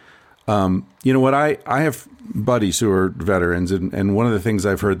suggesting. You know what? I have buddies who are veterans, and one of the things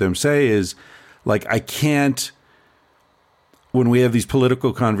I've heard them say is, like, I can't, when we have these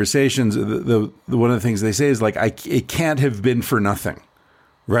political conversations, the one of the things they say is, like, it can't have been for nothing,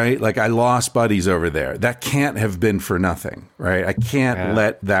 right? Like, I lost buddies over there. That can't have been for nothing, right? I can't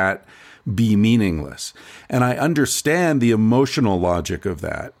let that be meaningless. And I understand the emotional logic of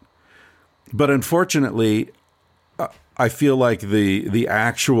that. But unfortunately, I feel like the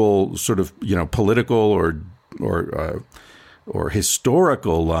actual sort of, political or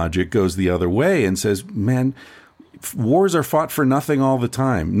historical logic goes the other way and says, man, wars are fought for nothing all the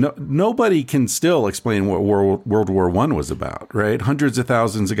time. Nobody can still explain what World War I was about, right? Hundreds of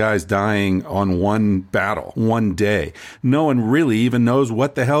thousands of guys dying on one battle, one day. No one really even knows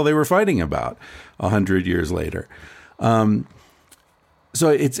what the hell they were fighting about 100 years later. So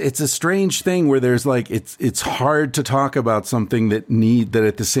it's a strange thing where there's like, it's hard to talk about something that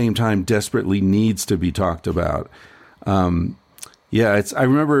at the same time desperately needs to be talked about. I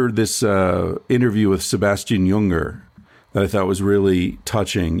remember this interview with Sebastian Junger that I thought was really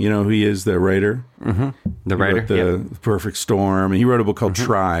touching. You know who he is, the writer? Mm-hmm. The writer, The Perfect Storm. And he wrote a book called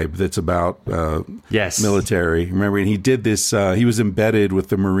Tribe that's about military. Remember, and he did this, he was embedded with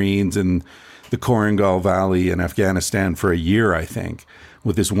the Marines in the Korengal Valley in Afghanistan for a year, I think,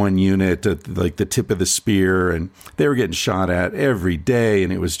 with this one unit at like the tip of the spear, and they were getting shot at every day,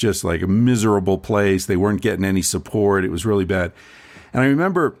 and it was just like a miserable place. They weren't getting any support. It was really bad. And I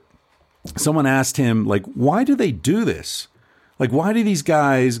remember someone asked him, like, why do they do this? Like, why do these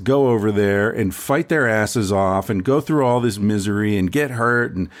guys go over there and fight their asses off and go through all this misery and get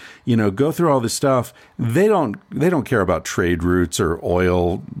hurt and, go through all this stuff? They don't care about trade routes or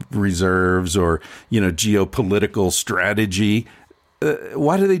oil reserves or, geopolitical strategy.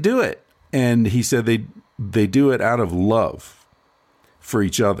 Why do they do it? And he said they do it out of love for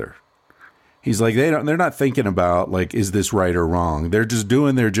each other. He's like, they're not thinking about, like, is this right or wrong? They're just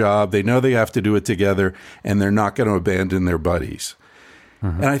doing their job. They know they have to do it together, and they're not going to abandon their buddies.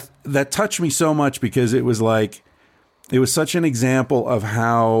 Mm-hmm. And that touched me so much because it was such an example of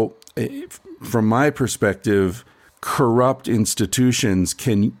how, from my perspective, corrupt institutions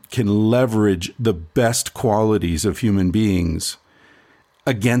can leverage the best qualities of human beings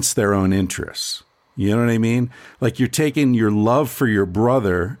against their own interests. You know what I mean? Like, you're taking your love for your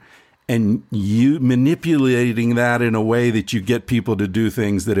brother and you manipulating that in a way that you get people to do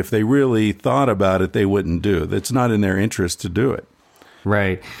things that if they really thought about it, they wouldn't do. That's not in their interest to do it.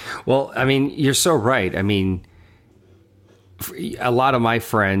 Right. Well, I mean, you're so right. I mean, a lot of my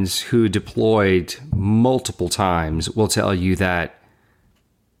friends who deployed multiple times will tell you that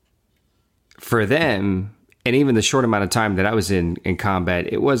for them, and even the short amount of time that I was in combat,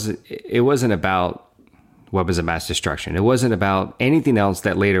 it wasn't about weapons of mass destruction. It wasn't about anything else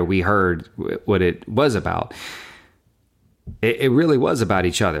that later we heard what it was about. It really was about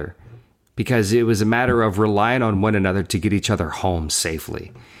each other, because it was a matter of relying on one another to get each other home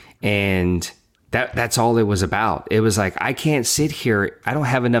safely. And that's all it was about. It was like, I can't sit here. I don't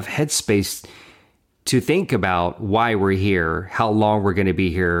have enough headspace to think about why we're here, how long we're going to be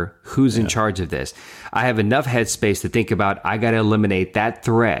here, who's in charge of this. I have enough headspace to think about, I got to eliminate that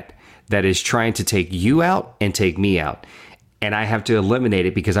threat that is trying to take you out and take me out. And I have to eliminate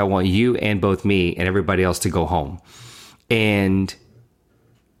it because I want you and both me and everybody else to go home. And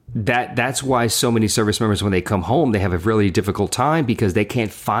that's why so many service members, when they come home, they have a really difficult time because they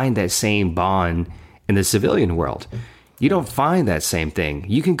can't find that same bond in the civilian world. You don't find that same thing.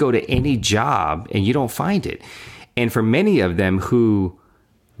 You can go to any job and you don't find it. And for many of them who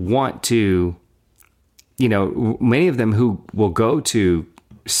want to, many of them who will go to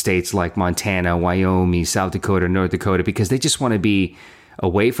states like Montana, Wyoming, South Dakota, North Dakota, because they just want to be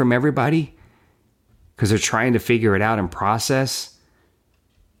away from everybody, because they're trying to figure it out and process.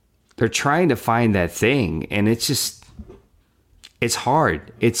 They're trying to find that thing, and it's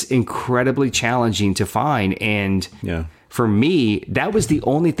hard. It's incredibly challenging to find. And for me, that was the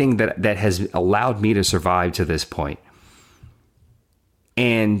only thing that has allowed me to survive to this point.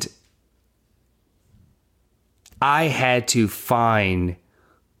 And I had to find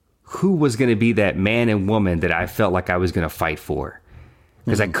who was going to be that man and woman that I felt like I was going to fight for,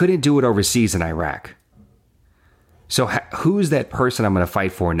 because I couldn't do it overseas in Iraq. So who's that person I'm going to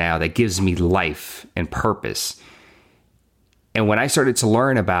fight for now that gives me life and purpose? And when I started to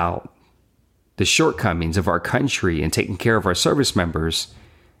learn about the shortcomings of our country and taking care of our service members,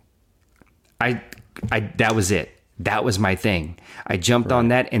 I that was it. That was my thing. I jumped on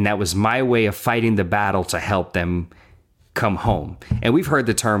that, and that was my way of fighting the battle to help them come home. And we've heard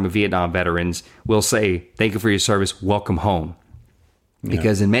the term of Vietnam veterans will say, "Thank you for your service, welcome home."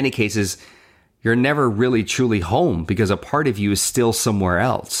 Because in many cases, you're never really truly home because a part of you is still somewhere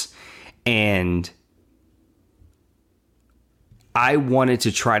else. And I wanted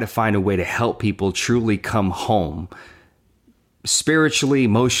to try to find a way to help people truly come home spiritually,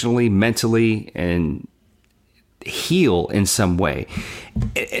 emotionally, mentally, and heal in some way.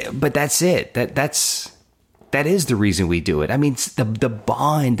 But that's it. That is the reason we do it. I mean, the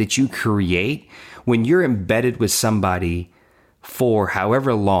bond that you create when you're embedded with somebody for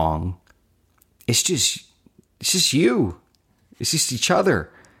however long, it's just you. It's just each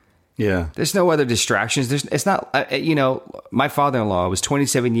other. Yeah. There's no other distractions. It's not, my father-in-law was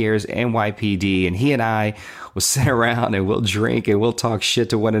 27 years NYPD, and he and I will sit around and we'll drink and we'll talk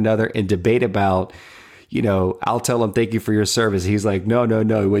shit to one another and debate about, I'll tell him, "Thank you for your service." He's like,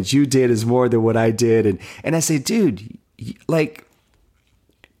 no, what you did is more than what I did. And I say, dude,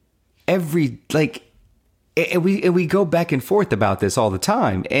 and we go back and forth about this all the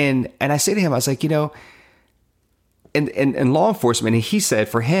time. And I say to him, I was like, in law enforcement, and he said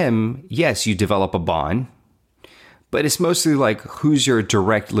for him, yes, you develop a bond, but it's mostly like, who's your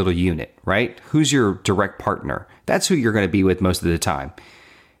direct little unit, right? Who's your direct partner? That's who you're going to be with most of the time.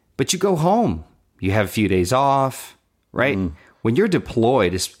 But you go home, you have a few days off, right? When you're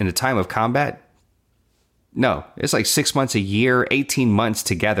deployed in a time of combat, no, it's like 6 months, a year, 18 months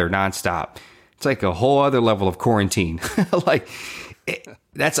together nonstop. It's like a whole other level of quarantine.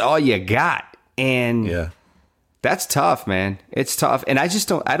 That's all you got. And that's tough, man. It's tough. And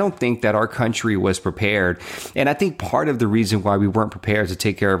I don't think that our country was prepared. And I think part of the reason why we weren't prepared to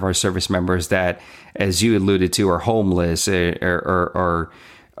take care of our service members that, as you alluded to, are homeless or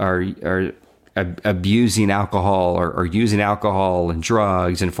abusing alcohol or using alcohol and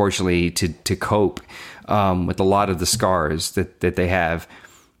drugs, unfortunately, to cope with a lot of the scars that they have.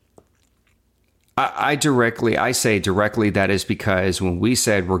 I say directly that is because when we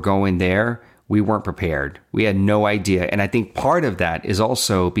said we're going there, we weren't prepared. We had no idea. And I think part of that is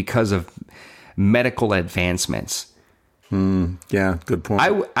also because of medical advancements. Yeah, good point.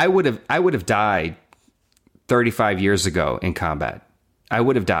 I would have died 35 years ago in combat. I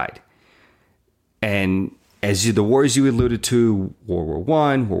would have died. And the wars you alluded to, World War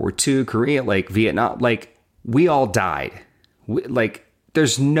I, World War II, Korea, Vietnam, we all died.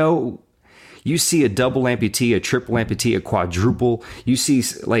 There's no... You see a double amputee, a triple amputee, a quadruple. You see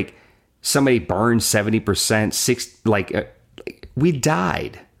somebody burned 70%, we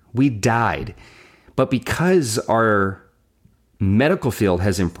died. We died. But because our medical field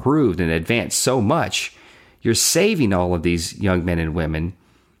has improved and advanced so much, you're saving all of these young men and women.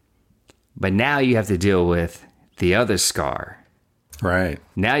 But now you have to deal with the other scar. Right.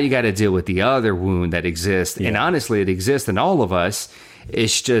 Now you got to deal with the other wound that exists. Yeah. And honestly, it exists in all of us.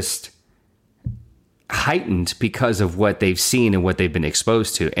 It's just heightened because of what they've seen and what they've been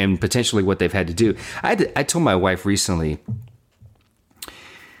exposed to and potentially what they've had to do. I told my wife recently,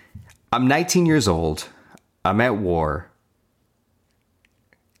 I'm 19 years old. I'm at war.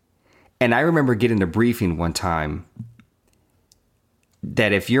 And I remember getting a briefing one time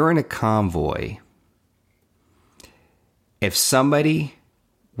that if you're in a convoy, if somebody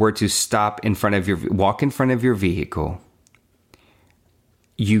were to walk in front of your vehicle,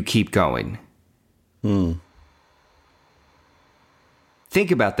 you keep going. Think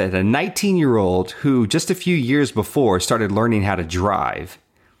about that. A 19-year-old who just a few years before started learning how to drive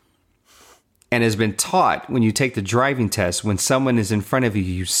and has been taught when you take the driving test, when someone is in front of you,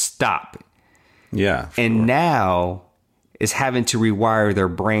 you stop. Yeah. And now is having to rewire their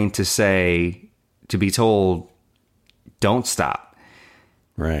brain to be told, don't stop.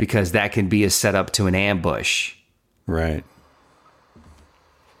 Right. Because that can be a setup to an ambush. Right.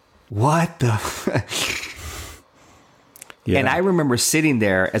 What the... Yeah. And I remember sitting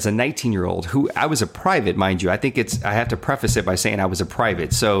there as a 19-year-old who I was a private, mind you. I have to preface it by saying I was a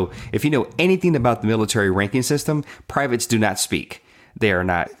private. So if you know anything about the military ranking system, privates do not speak. They are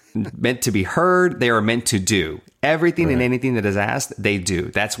not meant to be heard. They are meant to do everything and anything that is asked. They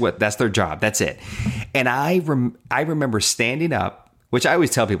do. That's their job. That's it. And I remember standing up, which I always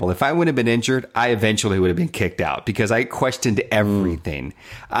tell people, if I wouldn't have been injured, I eventually would have been kicked out because I questioned everything.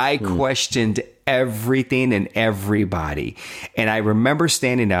 I questioned everything and everybody. And I remember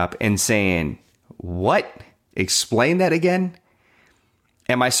standing up and saying, what? Explain that again?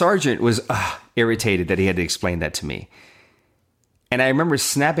 And my sergeant was irritated that he had to explain that to me. And I remember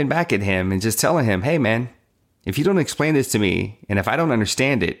snapping back at him and just telling him, hey, man, if you don't explain this to me, and if I don't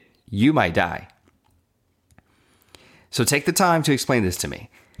understand it, you might die. So take the time to explain this to me.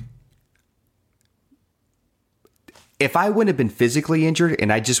 If I wouldn't have been physically injured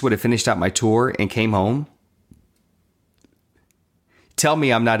and I just would have finished out my tour and came home, tell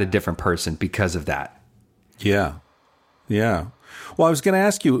me I'm not a different person because of that. Yeah. Yeah. Well, I was going to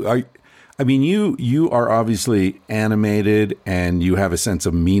ask you, you are obviously animated and you have a sense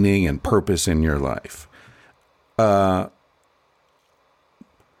of meaning and purpose in your life.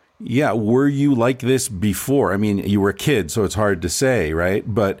 Yeah, were you like this before? I mean, you were a kid, so it's hard to say, right?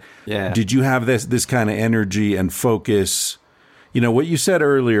 But did you have this kind of energy and focus? You know, what you said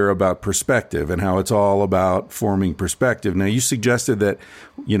earlier about perspective and how it's all about forming perspective. Now, you suggested that,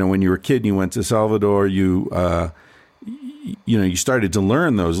 you know, when you were a kid and you went to Salvador, you started to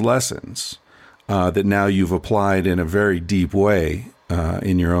learn those lessons that now you've applied in a very deep way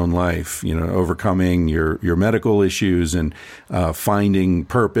in your own life, you know, overcoming your medical issues and finding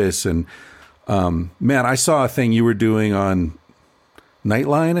purpose. And man, I saw a thing you were doing on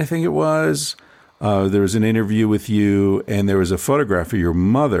Nightline, I think it was. There was an interview with you, and there was a photograph of your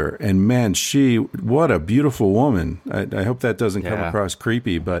mother. And man, what a beautiful woman. I hope that doesn't come across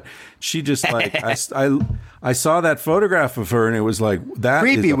creepy, but she just like I saw that photograph of her, and it was like that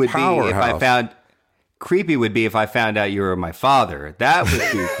creepy is a powerhouse. Creepy would be if I found out you were my father. That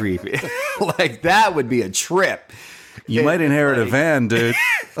would be creepy. Like, that would be a trip. You might inherit a van, dude.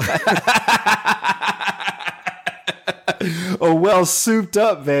 A well souped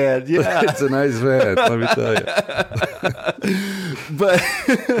up van. Yeah. It's a nice van, let me tell you.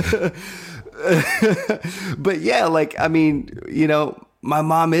 But yeah, like, I mean, you know, my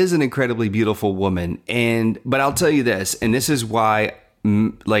mom is an incredibly beautiful woman. But I'll tell you this, and this is why,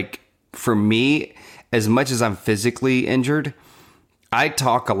 like, for me, as much as I'm physically injured, I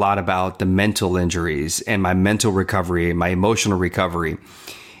talk a lot about the mental injuries and my mental recovery and my emotional recovery.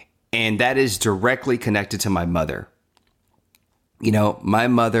 And that is directly connected to my mother. You know, my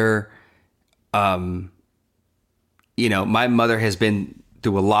mother has been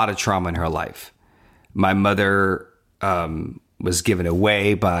through a lot of trauma in her life. My mother was given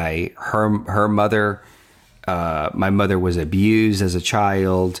away by her mother. My mother was abused as a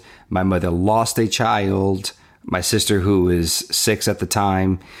child. My mother lost a child. My sister, who was 6 at the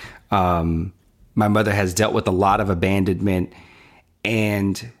time. My mother has dealt with a lot of abandonment.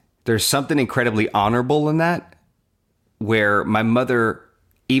 And there's something incredibly honorable in that, where my mother,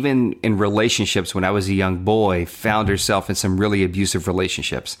 even in relationships when I was a young boy, found herself in some really abusive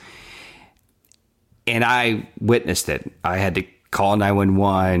relationships. And I witnessed it. I had to call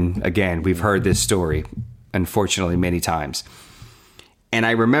 911. Again, we've heard this story, unfortunately, many times. And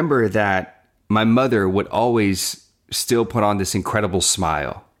I remember that my mother would always still put on this incredible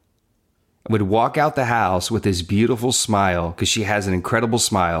smile. Would walk out the house with this beautiful smile, because she has an incredible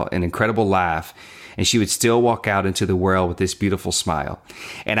smile, an incredible laugh. And she would still walk out into the world with this beautiful smile.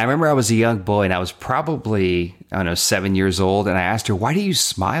 And I remember I was a young boy, and I was probably, 7 years old. And I asked her, why do you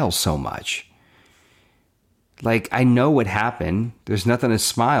smile so much? Like, I know what happened. There's nothing to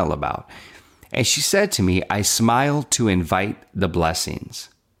smile about. And she said to me, I smile to invite the blessings.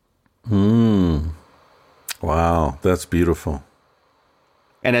 Wow, that's beautiful.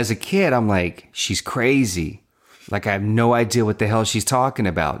 And as a kid, I'm like, she's crazy. Like, I have no idea what the hell she's talking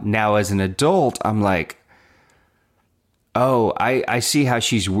about. Now, as an adult, I'm like, oh, I see how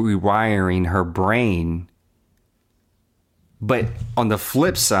she's rewiring her brain. But on the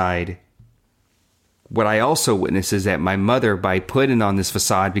flip side, what I also witness is that my mother, by putting on this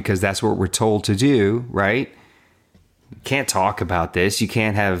facade, because that's what we're told to do, right? You can't talk about this. You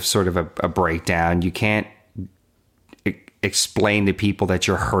can't have sort of a breakdown. You can't explain to people that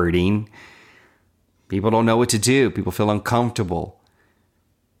you're hurting. People don't know what to do. People feel uncomfortable.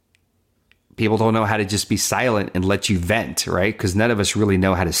 People don't know how to just be silent and let you vent, right? Because none of us really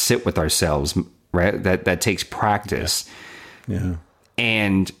know how to sit with ourselves, right? That takes practice. Yeah.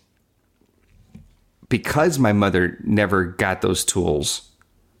 And because my mother never got those tools,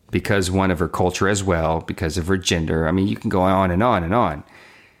 because one of her culture as well, because of her gender, I mean, you can go on and on and on.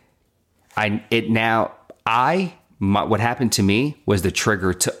 What happened to me was the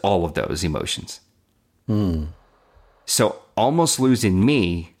trigger to all of those emotions. So almost losing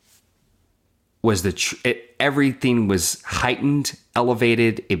me was everything was heightened,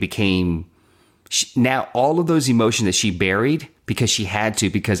 elevated. It became now all of those emotions that she buried because she had to,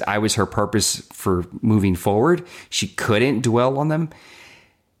 because I was her purpose for moving forward. She couldn't dwell on them.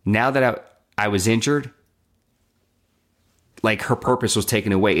 Now that I was injured, like her purpose was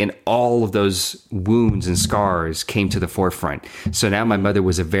taken away, and all of those wounds and scars came to the forefront. So now my mother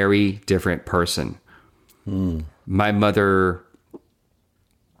was a very different person. My mother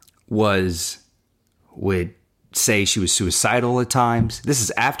would say she was suicidal at times. This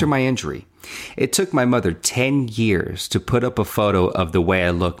is after my injury. It took my mother 10 years to put up a photo of the way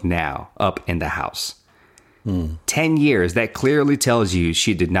I look now up in the house. 10 years. That clearly tells you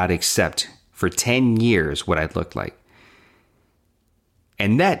she did not accept for 10 years what I looked like.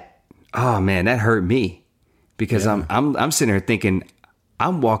 And that, oh man, that hurt me, because I'm sitting here thinking,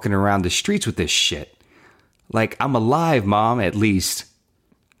 I'm walking around the streets with this shit. Like, I'm alive, Mom, at least.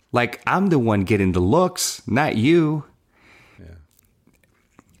 Like, I'm the one getting the looks, not you. Yeah.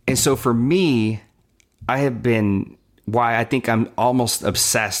 And so for me, why I think I'm almost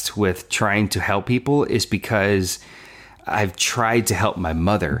obsessed with trying to help people is because I've tried to help my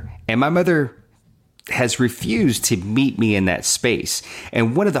mother. And my mother has refused to meet me in that space.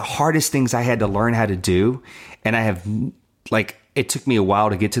 And one of the hardest things I had to learn how to do, and it took me a while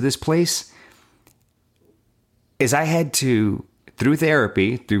to get to this place, is I had to, through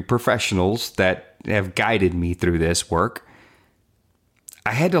therapy, through professionals that have guided me through this work,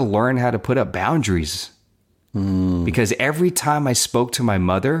 I had to learn how to put up boundaries. Because every time I spoke to my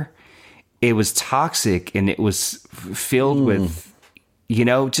mother, it was toxic and it was filled with,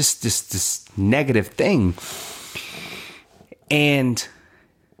 just this negative thing. And,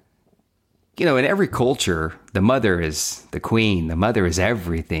 in every culture, the mother is the queen, the mother is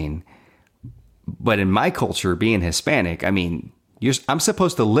everything. But in my culture, being Hispanic, I mean, I'm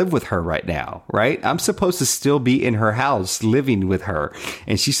supposed to live with her right now, right? I'm supposed to still be in her house living with her.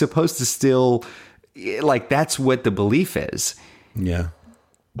 And she's supposed to still, like, that's what the belief is. Yeah.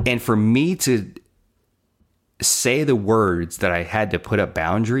 And for me to say the words that I had to put up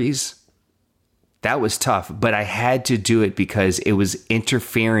boundaries, that was tough. But I had to do it because it was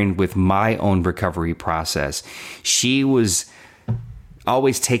interfering with my own recovery process. She was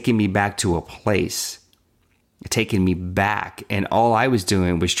always taking me back to a place, taking me back. And all I was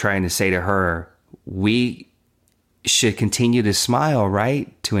doing was trying to say to her, we should continue to smile,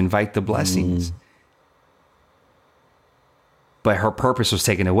 right? To invite the blessings. But her purpose was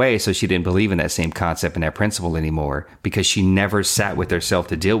taken away, so she didn't believe in that same concept and that principle anymore, because she never sat with herself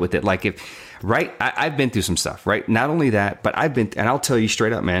to deal with it. Like, I've been through some stuff, right? Not only that, but and I'll tell you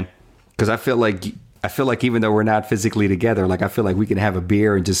straight up, man, because I feel like even though we're not physically together, like, I feel like we can have a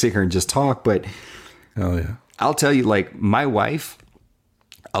beer and just sit here and just talk. But oh yeah, I'll tell you, like, my wife,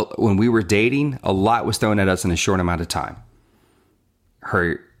 when we were dating, a lot was thrown at us in a short amount of time.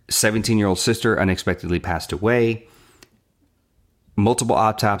 Her 17-year-old sister unexpectedly passed away. Multiple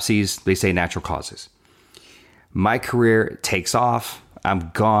autopsies, they say natural causes. My career takes off.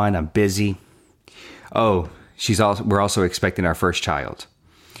 I'm gone. I'm busy. Oh, we're also expecting our first child.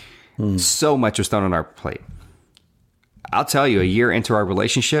 So much was thrown on our plate. I'll tell you, a year into our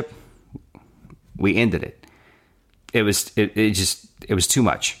relationship, we ended it. It was too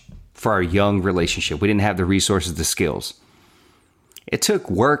much for our young relationship. We didn't have the resources, the skills. It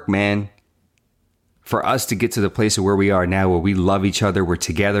took work, man, for us to get to the place of where we are now, where we love each other, we're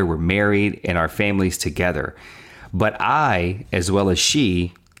together, we're married, and our family's together. But I, as well as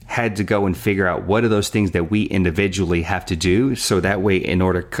she, had to go and figure out what are those things that we individually have to do, so that way, in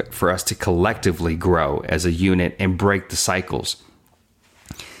order for us to collectively grow as a unit and break the cycles.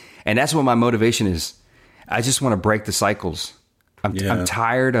 And that's what my motivation is. I just want to break the cycles. I'm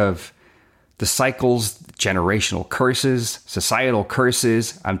tired of the cycles, generational curses, societal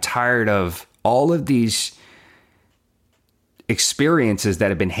curses. I'm tired of all of these experiences that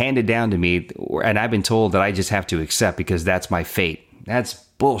have been handed down to me, and I've been told that I just have to accept because that's my fate. That's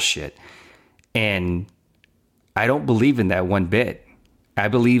bullshit. And I don't believe in that one bit. I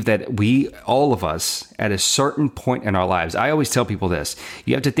believe that all of us, at a certain point in our lives, I always tell people this: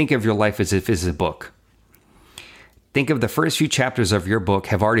 you have to think of your life as if it's a book. Think of the first few chapters of your book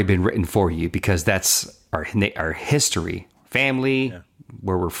have already been written for you, because that's our history, family,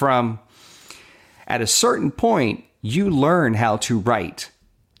 where we're from. At a certain point, you learn how to write.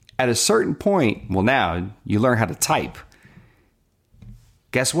 At a certain point, now you learn how to type.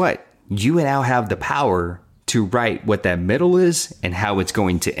 Guess what? You now have the power to write what that middle is and how it's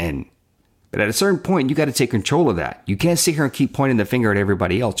going to end. But at a certain point, you got to take control of that. You can't sit here and keep pointing the finger at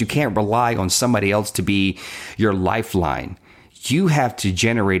everybody else. You can't rely on somebody else to be your lifeline. You have to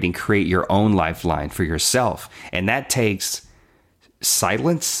generate and create your own lifeline for yourself. And that takes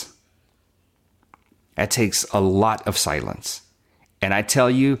silence. That takes a lot of silence. And I tell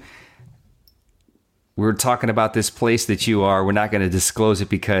you, we're talking about this place that you are. We're not going to disclose it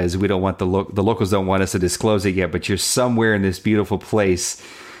because we don't want the locals don't want us to disclose it yet, but you're somewhere in this beautiful place.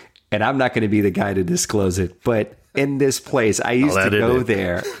 And I'm not going to be the guy to disclose it, but in this place, I used to go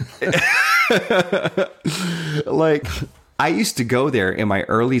there. Like, I used to go there in my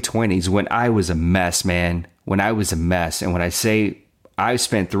early 20s when I was a mess, man. When I was a mess. And when I say I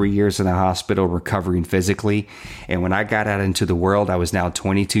spent 3 years in a hospital recovering physically, and when I got out into the world, I was now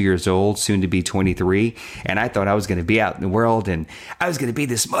 22 years old, soon to be 23, and I thought I was going to be out in the world, and I was going to be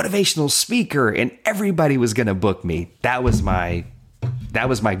this motivational speaker, and everybody was going to book me. That was my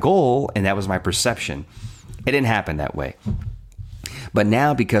goal, and that was my perception. It didn't happen that way. But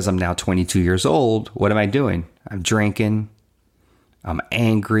now, because I'm now 22 years old, what am I doing? I'm drinking. I'm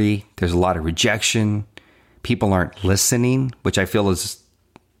angry. There's a lot of rejection. People aren't listening, which I feel is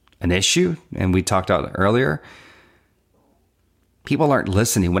an issue. And we talked about it earlier. People aren't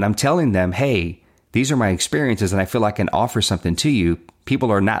listening. When I'm telling them, hey, these are my experiences and I feel like I can offer something to you,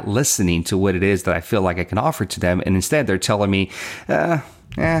 people are not listening to what it is that I feel like I can offer to them. And instead, they're telling me,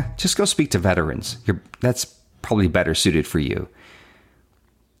 just go speak to veterans. That's probably better suited for you.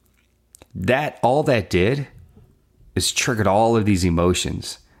 All that did is triggered all of these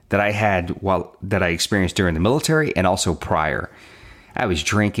emotions that I had that I experienced during the military and also prior. I was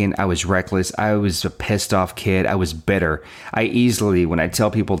drinking. I was reckless. I was a pissed off kid. I was bitter. When I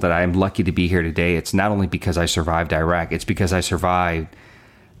tell people that I'm lucky to be here today, it's not only because I survived Iraq, it's because I survived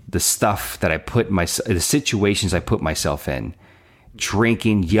the stuff that the situations I put myself in.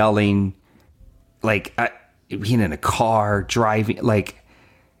 Drinking, yelling, being in a car, driving,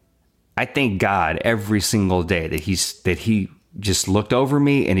 I thank God every single day that he just looked over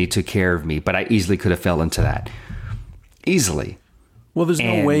me and he took care of me. But I easily could have fell into that. Easily. Well, there's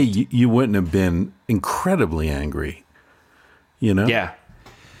no way you wouldn't have been incredibly angry. You know? Yeah.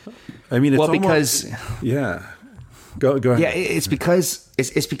 I mean, it's because yeah. Go ahead. Yeah, it's because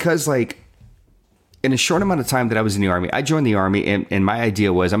in a short amount of time that I was in the Army, I joined the Army and my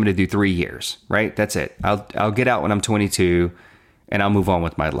idea was I'm going to do 3 years, right? That's it. I'll get out when I'm 22. And I'll move on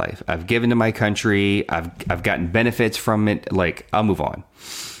with my life. I've given to my country. I've gotten benefits from it. I'll move on.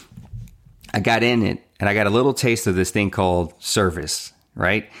 I got in it and I got a little taste of this thing called service,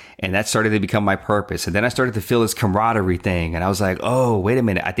 right? And that started to become my purpose. And then I started to feel this camaraderie thing. And I was like, oh, wait a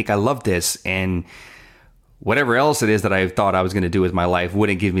minute. I think I love this. And whatever else it is that I thought I was going to do with my life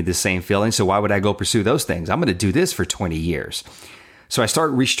wouldn't give me the same feeling. So why would I go pursue those things? I'm going to do this for 20 years. So I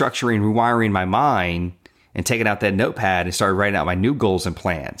started restructuring, rewiring my mind, and taking out that notepad and started writing out my new goals and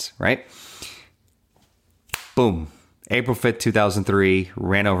plans, right? Boom. April 5th, 2003,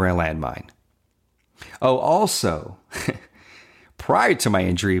 ran over a landmine. Oh, also, prior to my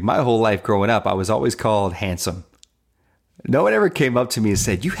injury, my whole life growing up, I was always called handsome. No one ever came up to me and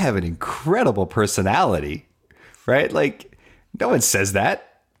said, you have an incredible personality, right? No one says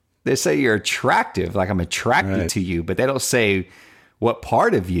that. They say you're attractive, I'm attracted to you, but they don't say what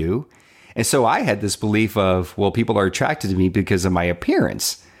part of you. And so I had this belief of, well, people are attracted to me because of my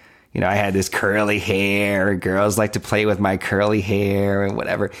appearance. I had this curly hair. Girls like to play with my curly hair and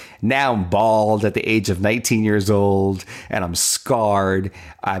whatever. Now I'm bald at the age of 19 years old and I'm scarred.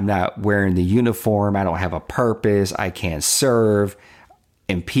 I'm not wearing the uniform. I don't have a purpose. I can't serve.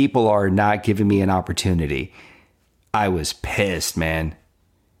 And people are not giving me an opportunity. I was pissed, man.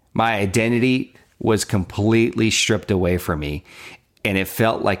 My identity was completely stripped away from me. And it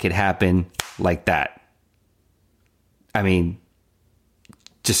felt like it happened like that. I mean,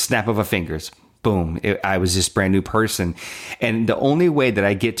 just snap of a fingers. Boom. I was this brand new person. And the only way that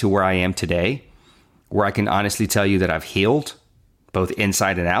I get to where I am today, where I can honestly tell you that I've healed, both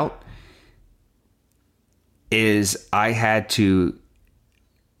inside and out, is I had to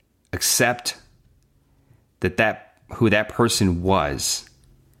accept that who that person was,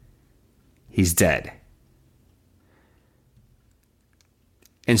 he's dead.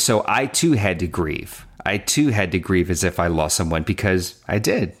 And so I too had to grieve. I too had to grieve as if I lost someone because I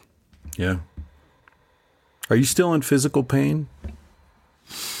did. Yeah. Are you still in physical pain?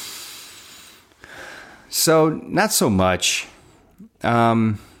 So not so much.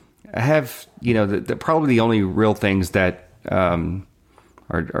 I have, probably the only real things that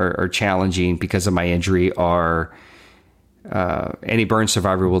are challenging because of my injury are any burn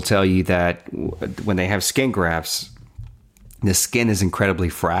survivor will tell you that when they have skin grafts, the skin is incredibly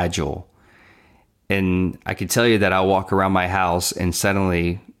fragile. And I can tell you that I'll walk around my house and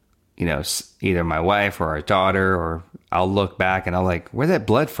suddenly, either my wife or our daughter, or I'll look back and I'm where'd that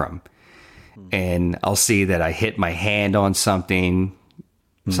blood from? And I'll see that I hit my hand on something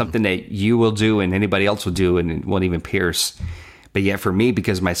that you will do and anybody else will do and it won't even pierce. But yet for me,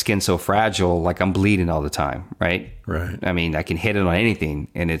 because my skin's so fragile, like I'm bleeding all the time, right? Right. I mean, I can hit it on anything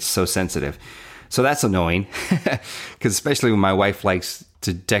and it's so sensitive. So that's annoying because especially when my wife likes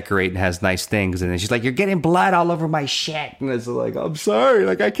to decorate and has nice things. And then she's like, you're getting blood all over my shit. And it's like, I'm sorry.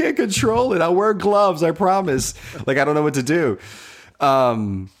 Like, I can't control it. I'll wear gloves. I promise. Like, I don't know what to do.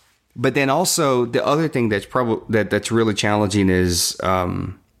 But then also the other thing that's probably that's really challenging is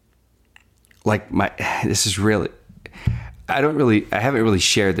like this is really, I haven't really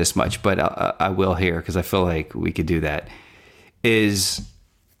shared this much, but I will here because I feel like we could do that, is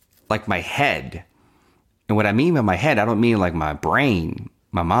like my head. And what I mean by my head, I don't mean like my brain,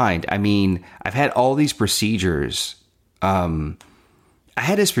 my mind. I mean, I've had all these procedures. I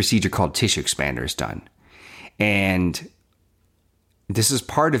had this procedure called tissue expanders done. And this is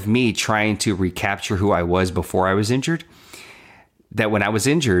part of me trying to recapture who I was before I was injured. That when I was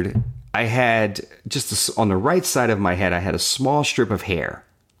injured, I had on the right side of my head, I had a small strip of hair.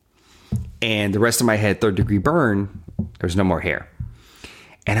 And the rest of my head, 3rd degree burn, there was no more hair.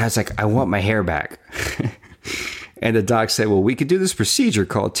 And I was like, I want my hair back. And the doc said, well, we could do this procedure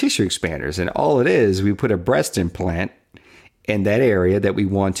called tissue expanders. And all it is, we put a breast implant in that area that we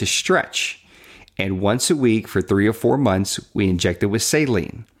want to stretch. And once a week for 3 or 4 months, we inject it with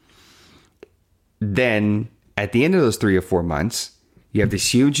saline. Then at the end of those 3 or 4 months, you have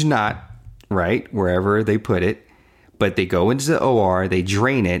this huge knot, right, wherever they put it. But they go into the OR, they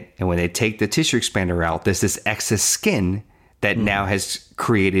drain it. And when they take the tissue expander out, there's this excess skin that now has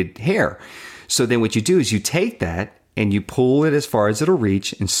created hair. So then what you do is you take that and you pull it as far as it'll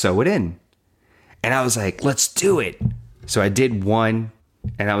reach and sew it in. And I was like, let's do it. So I did one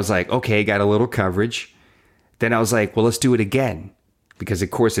and I was like, okay, got a little coverage. Then I was like, well, let's do it again. Because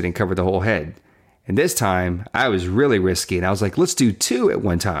of course it didn't cover the whole head. And this time I was really risky. And I was like, let's do 2 at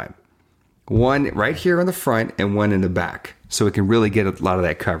one time. One right here on the front and one in the back. So it can really get a lot of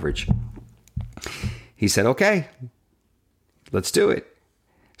that coverage. He said, okay, let's do it.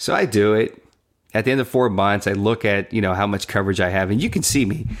 So I do it. At the end of 4 months, I look at, how much coverage I have. And you can see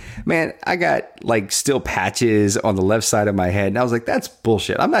me. Man, I got like still patches on the left side of my head. And I was like, that's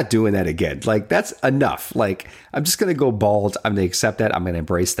bullshit. I'm not doing that again. Like, that's enough. Like, I'm just going to go bald. I'm going to accept that. I'm going to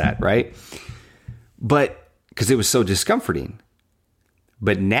embrace that. Right. But because it was so discomforting.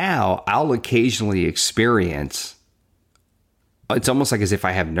 But now I'll occasionally experience, it's almost like as if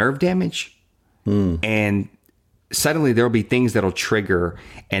I have nerve damage. And suddenly there'll be things that'll trigger.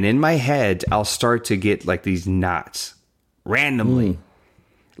 And in my head, I'll start to get like these knots randomly.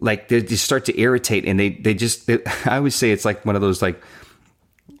 Like they just start to irritate. And I always say it's like one of those like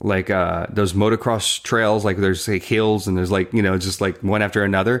those motocross trails. Like there's like hills and there's like, just like one after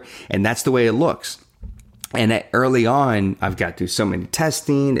another. And that's the way it looks. And early on, I've got through so many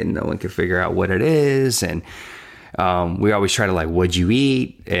testing and no one can figure out what it is. And we always try to like, what'd you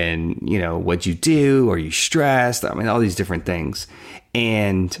eat? And, what'd you do? Are you stressed? I mean, all these different things.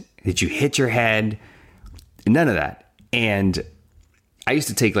 And did you hit your head? None of that. And I used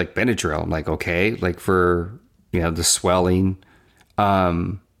to take like Benadryl. I'm like, okay, like for, the swelling.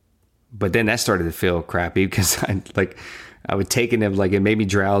 But then that started to feel crappy because I would take it and like, it made me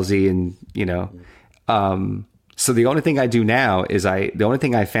drowsy and, so the only thing I do now is the only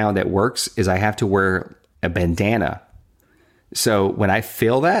thing I found that works is I have to wear a bandana. So when I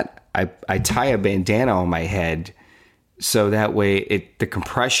feel that, I tie a bandana on my head so that way the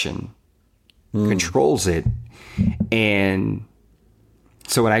compression controls it. And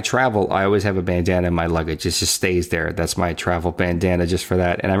so when I travel, I always have a bandana in my luggage. It just stays there. That's my travel bandana just for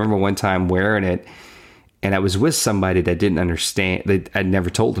that. And I remember one time wearing it and I was with somebody that didn't understand. I'd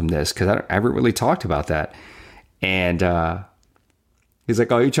never told him this because I haven't really talked about that. And he's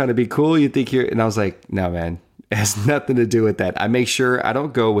like, oh, you're trying to be cool? You think you're... And I was like, no, man. It has nothing to do with that. I make sure I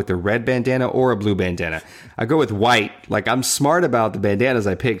don't go with a red bandana or a blue bandana. I go with white. Like, I'm smart about the bandanas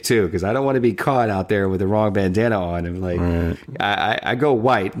I pick, too, because I don't want to be caught out there with the wrong bandana on. And like, I go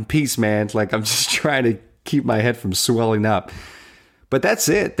white. Peace, man. Like, I'm just trying to keep my head from swelling up. But that's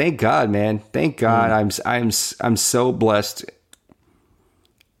it. Thank God, man. Thank God. I'm so blessed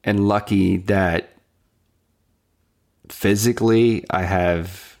and lucky that physically I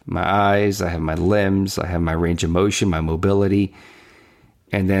have my eyes, I have my limbs, I have my range of motion, my mobility,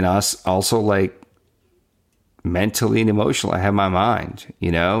 and then also like mentally and emotionally, I have my mind,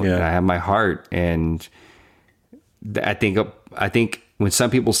 and I have my heart. And I think when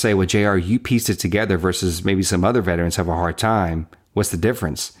some people say, well, JR, you pieced it together versus maybe some other veterans have a hard time. What's the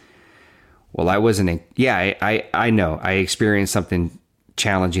difference? Well, I wasn't. I know I experienced something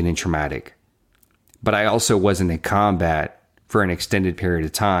challenging and traumatic, but I also wasn't in combat for an extended period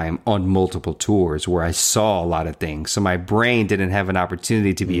of time on multiple tours where I saw a lot of things. So my brain didn't have an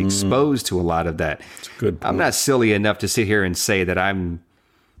opportunity to be exposed to a lot of that. Good point. I'm not silly enough to sit here and say that I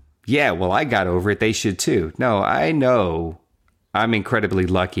got over it. They should too. No, I know I'm incredibly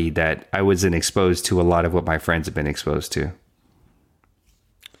lucky that I wasn't exposed to a lot of what my friends have been exposed to.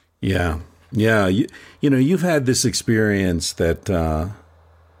 Yeah. Yeah. You know, you've had this experience that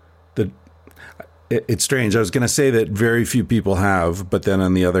it's strange. I was going to say that very few people have, but then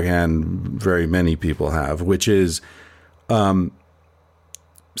on the other hand, very many people have, which is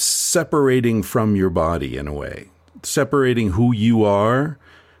separating from your body in a way, separating who you are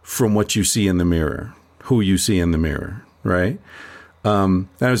from what you see in the mirror, right? And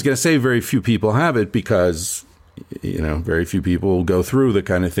I was going to say very few people have it because, you know, very few people go through the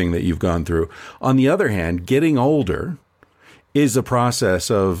kind of thing that you've gone through. On the other hand, getting older is a process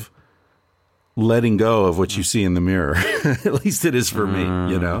of letting go of what you see in the mirror. At least it is for me,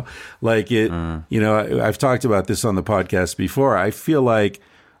 you know, like it, you know, I've talked about this on the podcast before. I feel like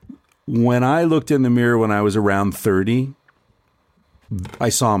when I looked in the mirror when I was around 30, I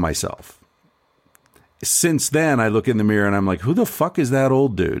saw myself. Since then, I look in the mirror and I'm like, who the fuck is that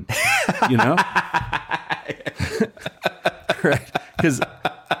old dude? You know? Right? Because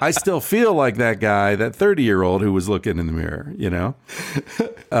I still feel like that guy, that 30-year-old who was looking in the mirror, you know?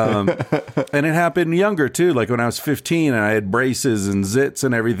 And it happened younger, too. Like when I was 15 and I had braces and zits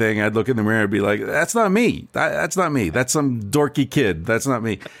and everything, I'd look in the mirror and be like, that's not me. That's not me. That's some dorky kid. That's not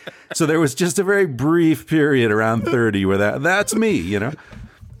me. So there was just a very brief period around 30 where that's me, you know?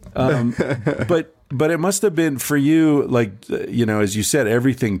 But it must have been for you, like, you know, as you said,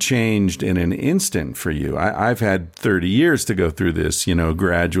 everything changed in an instant for you. I've had 30 years to go through this, you know,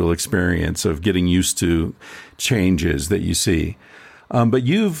 gradual experience of getting used to changes that you see. But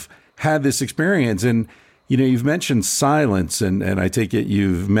you've had this experience and, you know, you've mentioned silence and I take it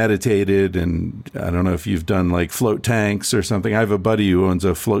you've meditated and I don't know if you've done like float tanks or something. I have a buddy who owns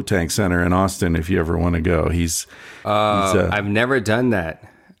a float tank center in Austin if you ever want to go. I've never done that.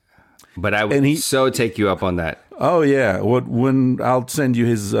 But I would so take you up on that. Oh yeah, when I'll send you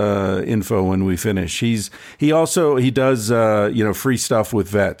his info when we finish. He does you know, free stuff with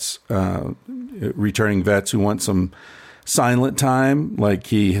vets, returning vets who want some silent time. Like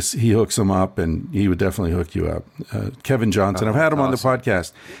he hooks them up, and he would definitely hook you up. Kevin Johnson, I've had him on the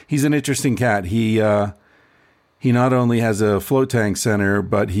podcast. He's an interesting cat. He not only has a float tank center,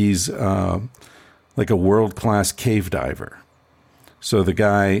 but he's like a world-class cave diver. So the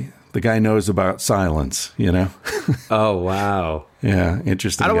guy knows about silence, you know? Oh, wow. Yeah,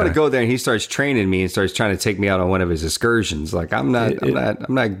 interesting. I don't guy. want to go there and he starts training me and starts trying to take me out on one of his excursions. Like I'm not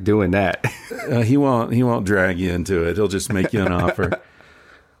doing that. He won't drag you into it. He'll just make you an offer.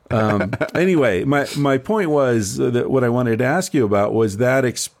 Anyway, my point was that what I wanted to ask you about was that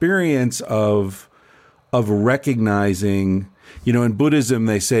experience of recognizing, you know, in Buddhism,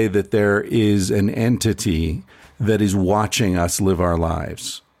 they say that there is an entity that is watching us live our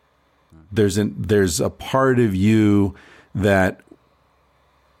lives. There's a part of you that,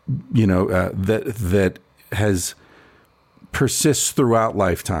 you know, that has persists throughout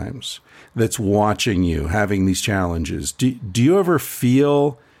lifetimes, that's watching you having these challenges. Do you ever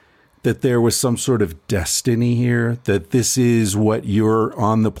feel that there was some sort of destiny here, that this is what you're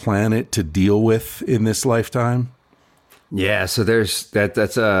on the planet to deal with in this lifetime? Yeah, so there's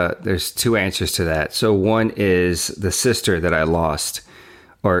two answers to that. So one is the sister that I lost,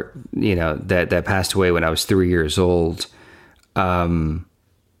 or, you know, that passed away when I was 3 years old. I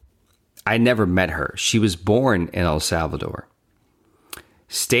never met her. She was born in El Salvador,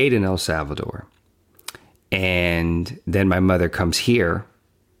 stayed in El Salvador. And then my mother comes here.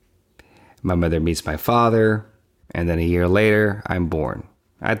 My mother meets my father. And then a year later, I'm born.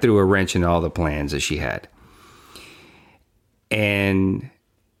 I threw a wrench in all the plans that she had. And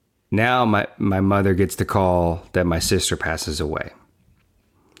now my mother gets the call that my sister passes away.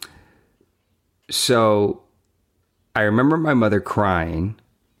 So I remember my mother crying.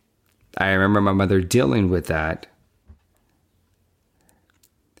 I remember my mother dealing with that.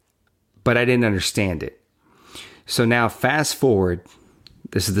 But I didn't understand it. So now fast forward.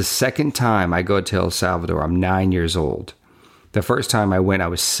 This is the second time I go to El Salvador. I'm 9 years old. The first time I went, I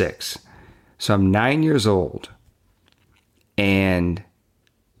was 6. So I'm 9 years old. And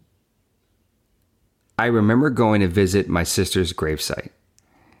I remember going to visit my sister's gravesite.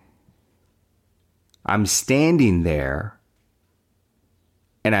 I'm standing there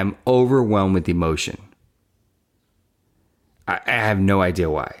and I'm overwhelmed with emotion. I have no idea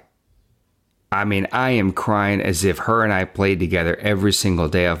why. I mean, I am crying as if her and I played together every single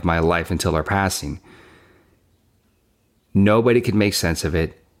day of my life until her passing. Nobody could make sense of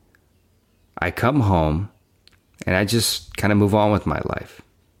it. I come home and I just kind of move on with my life,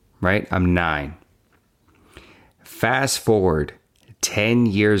 right? I'm 9. Fast forward 10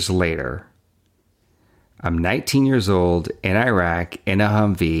 years later, I'm 19 years old in Iraq in a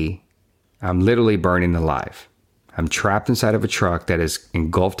Humvee. I'm literally burning alive. I'm trapped inside of a truck that is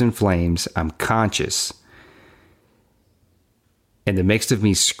engulfed in flames. I'm conscious. In the midst of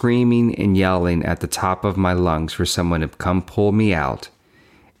me screaming and yelling at the top of my lungs for someone to come pull me out,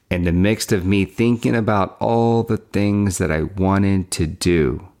 in the midst of me thinking about all the things that I wanted to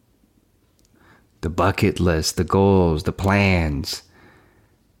do, the bucket list, the goals, the plans,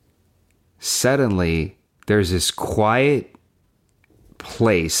 suddenly there's this quiet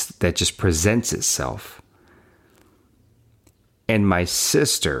place that just presents itself. And my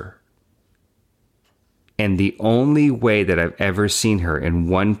sister, and the only way that I've ever seen her in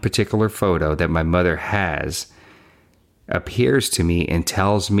one particular photo that my mother has, appears to me and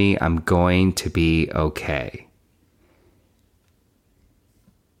tells me I'm going to be okay.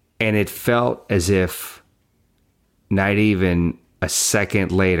 And it felt as if not even a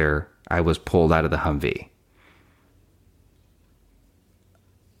second later, I was pulled out of the Humvee.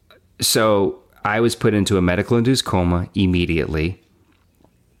 So I was put into a medical-induced coma immediately.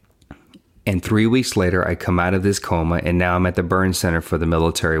 And 3 weeks later, I come out of this coma, and now I'm at the Burn Center for the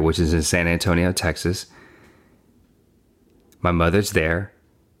Military, which is in San Antonio, Texas. My mother's there,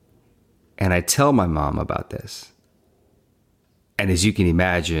 and I tell my mom about this. And as you can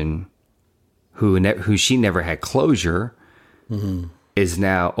imagine, who she never had closure, is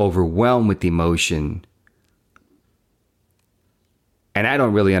now overwhelmed with emotion. And I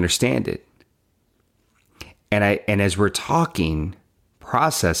don't really understand it. And as we're talking,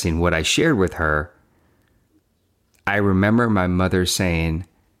 processing what I shared with her, I remember my mother saying,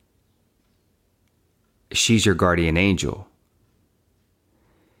 "She's your guardian angel."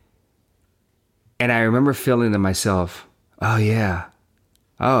 And I remember feeling to myself, oh yeah,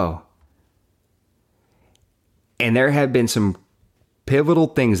 oh. And there have been some pivotal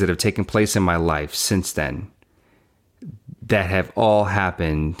things that have taken place in my life since then that have all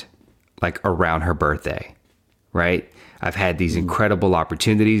happened like around her birthday, right? I've had these incredible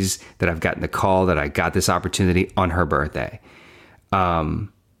opportunities that I've gotten the call that I got this opportunity on her birthday. And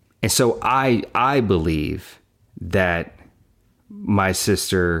so I believe that my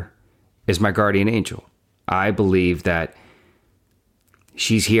sister is my guardian angel. I believe that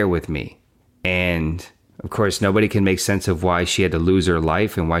she's here with me. And of course, nobody can make sense of why she had to lose her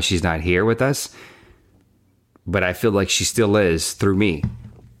life and why she's not here with us. But I feel like she still is through me.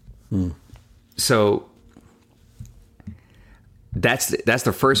 So that's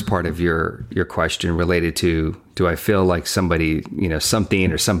the first part of your question related to, do I feel like somebody,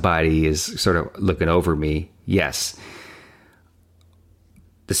 something or somebody is sort of looking over me? Yes.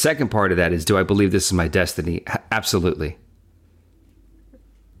 The second part of that is, do I believe this is my destiny? Absolutely.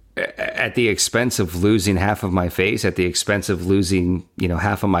 At the expense of losing half of my face, at the expense of losing,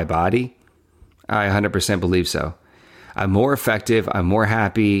 half of my body, I 100% believe so. I'm more effective. I'm more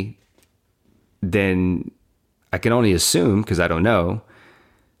happy than I can only assume, because I don't know,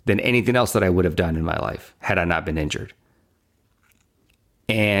 than anything else that I would have done in my life had I not been injured.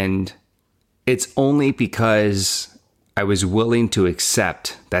 And it's only because I was willing to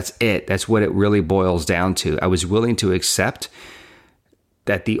accept. That's it. That's what it really boils down to. I was willing to accept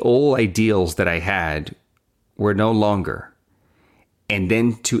that the old ideals that I had were no longer, and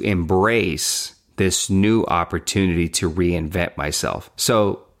then to embrace this new opportunity to reinvent myself.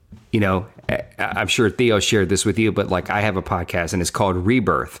 So, I'm sure Theo shared this with you, but like, I have a podcast and it's called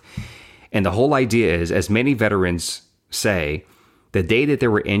Rebirth. And the whole idea is, as many veterans say, the day that they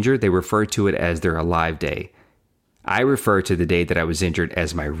were injured, they refer to it as their alive day. I refer to the day that I was injured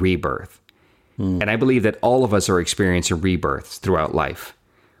as my rebirth. And I believe that all of us are experiencing rebirths throughout life,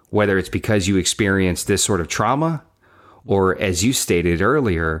 whether it's because you experienced this sort of trauma, or as you stated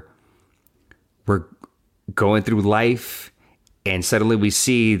earlier, we're going through life and suddenly we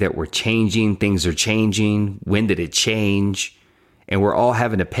see that we're changing, things are changing. When did it change? And we're all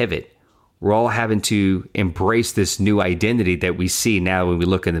having to pivot. We're all having to embrace this new identity that we see now when we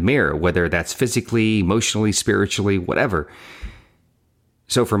look in the mirror, whether that's physically, emotionally, spiritually, whatever.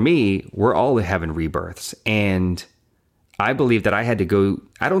 So for me, we're all having rebirths. And I believe that I had to go.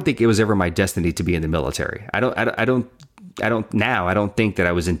 I don't think it was ever my destiny to be in the military. I don't think that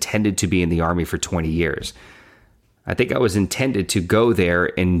I was intended to be in the Army for 20 years. I think I was intended to go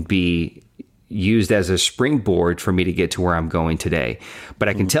there and be used as a springboard for me to get to where I'm going today. But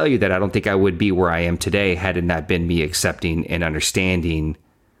I can tell you that I don't think I would be where I am today had it not been me accepting and understanding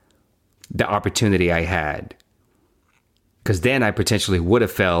the opportunity I had because then I potentially would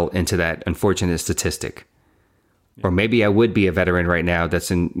have fell into that unfortunate statistic. Or maybe I would be a veteran right now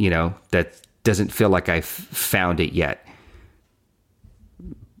that doesn't feel like I've found it yet.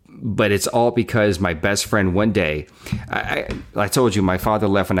 But it's all because my best friend one day, I told you my father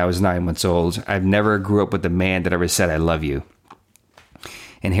left when I was 9 months old. I've never grew up with a man that ever said, I love you.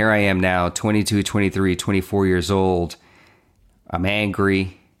 And here I am now, 22, 23, 24 years old. I'm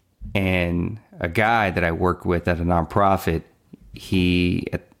angry. And a guy that I work with at a nonprofit, he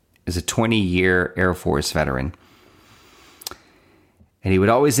is a 20-year Air Force veteran. And he would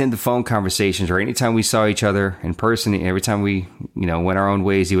always end the phone conversations, or anytime we saw each other in person, every time we, went our own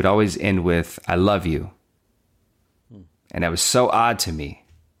ways, he would always end with, I love you. And that was so odd to me.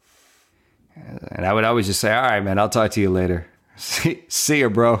 And I would always just say, all right, man, I'll talk to you later. See you,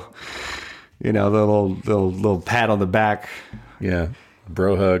 bro. The little pat on the back. Yeah.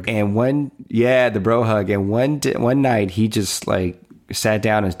 Bro hug. And the bro hug. And one night he just sat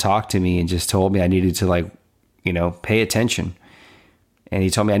down and talked to me and just told me I needed to pay attention. And he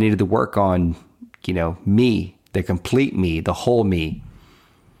told me I needed to work on, me, the complete me, the whole me.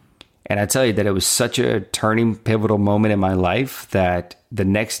 And I tell you that it was such a turning, pivotal moment in my life that the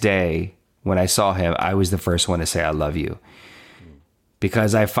next day when I saw him, I was the first one to say, I love you.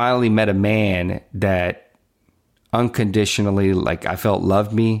 Because I finally met a man that unconditionally, I felt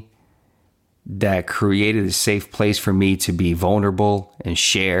loved me, that created a safe place for me to be vulnerable and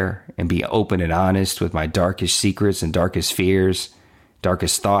share and be open and honest with my darkest secrets and darkest fears,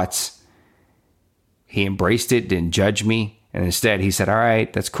 darkest thoughts. He embraced it, didn't judge me. And instead he said, all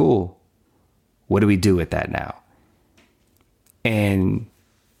right, that's cool. What do we do with that now? And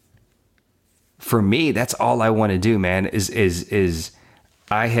for me, that's all I want to do, man, is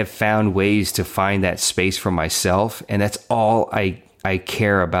I have found ways to find that space for myself. And that's all I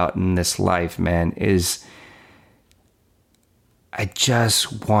care about in this life, man, is I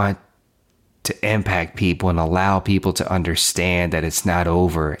just want to impact people and allow people to understand that it's not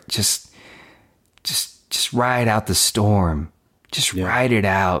over. Just ride out the storm. Just ride it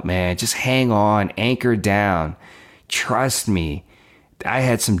out, man. Just hang on, anchor down. Trust me. I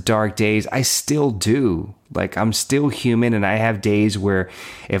had some dark days. I still do. I'm still human, and I have days where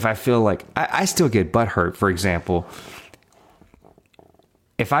if I feel I still get butthurt, for example.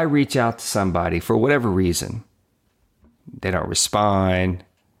 If I reach out to somebody for whatever reason, they don't respond,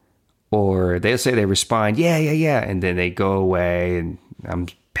 or they'll say they respond, yeah, and then they go away, and I'm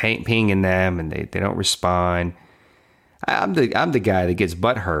pinging them, and they don't respond. I'm the guy that gets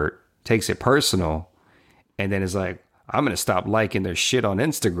butthurt, takes it personal, and then is like, I'm going to stop liking their shit on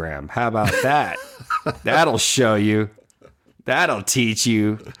Instagram. How about that? That'll show you. That'll teach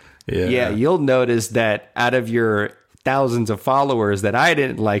you. Yeah, you'll notice that out of your thousands of followers that I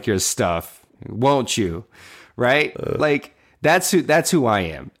didn't like your stuff, won't you? Right? That's who I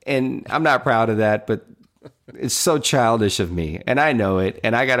am. And I'm not proud of that, but it's so childish of me. And I know it.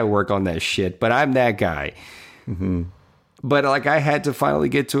 And I got to work on that shit. But I'm that guy. Mm-hmm. But I had to finally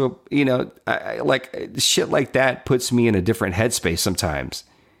get to shit like that puts me in a different headspace sometimes.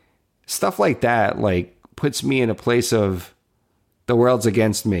 Stuff like that, puts me in a place of the world's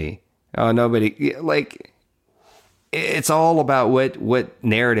against me. Oh, nobody, it's all about what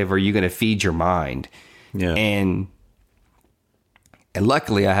narrative are you going to feed your mind? Yeah. And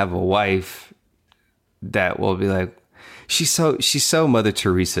luckily I have a wife that will be like, she's so Mother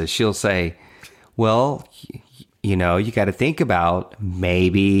Teresa. She'll say, well, you got to think about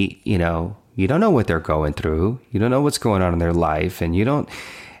maybe, you don't know what they're going through. You don't know what's going on in their life. And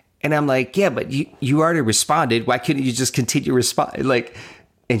and I'm like, yeah, but you already responded. Why couldn't you just continue to respond?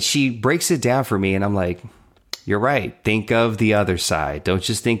 And she breaks it down for me. And I'm like, you're right. Think of the other side. Don't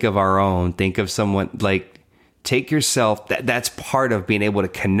just think of our own. Think of someone, take yourself. That's part of being able to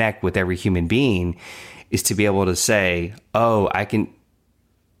connect with every human being, is to be able to say, oh, I can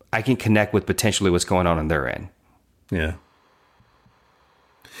connect with potentially what's going on their end. Yeah.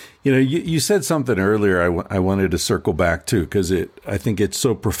 You said something earlier I wanted to circle back to, because I think it's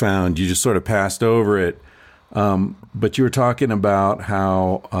so profound. You just sort of passed over it. But you were talking about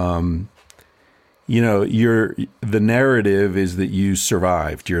how, the narrative is that you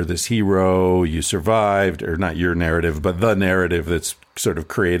survived. You're this hero, you survived, or not your narrative, but the narrative that's sort of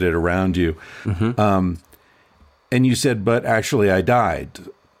created around you. Mm-hmm. And you said, but actually I died.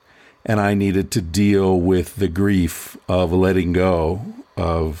 And I needed to deal with the grief of letting go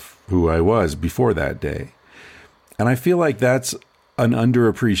of who I was before that day. And I feel like that's an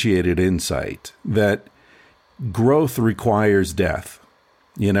underappreciated insight, that growth requires death.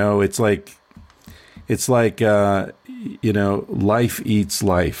 It's like, it's like, life eats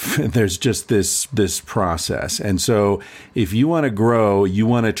life. There's just this process. And so if you want to grow, you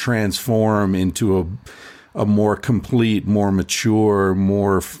want to transform into a more complete, more mature,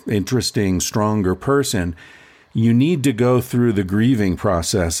 more interesting, stronger person, you need to go through the grieving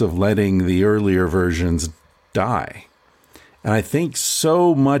process of letting the earlier versions die. And I think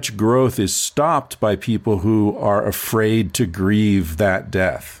so much growth is stopped by people who are afraid to grieve that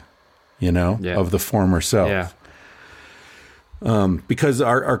death, of the former self. Yeah. Because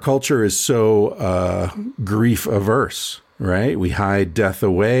our culture is so grief averse, right? We hide death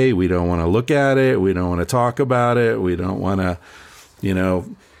away. We don't want to look at it. We don't want to talk about it. We don't want to,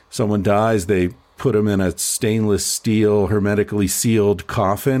 someone dies, they put them in a stainless steel, hermetically sealed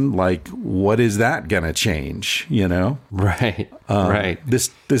coffin. Like, what is that going to change, Right. Right.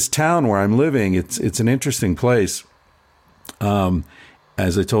 This town where I'm living, it's an interesting place.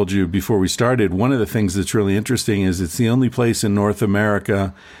 As I told you before we started, one of the things that's really interesting is it's the only place in North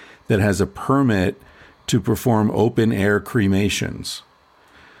America that has a permit to perform open air cremations.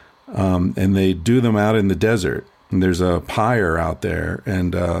 And they do them out in the desert. And there's a pyre out there,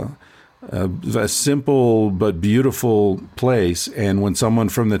 and a simple but beautiful place. And when someone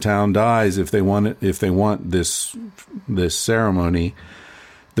from the town dies, if they want this ceremony,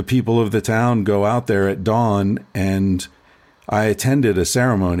 the people of the town go out there at dawn. And I attended a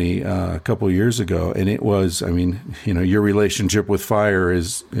ceremony a couple of years ago, and it was, your relationship with fire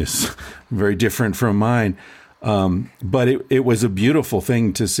is very different from mine. But it was a beautiful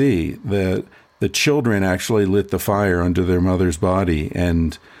thing to see. The children actually lit the fire under their mother's body,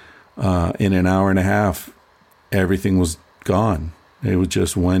 and in an hour and a half, everything was gone. It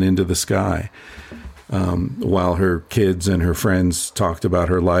just went into the sky. While her kids and her friends talked about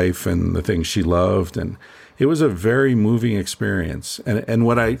her life and the things she loved, and it was a very moving experience. And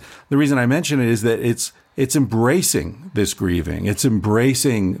the reason I mention it is that it's embracing this grieving. It's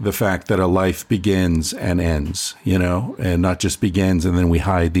embracing the fact that a life begins and ends, and not just begins and then we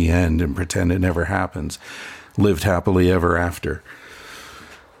hide the end and pretend it never happens. Lived happily ever after.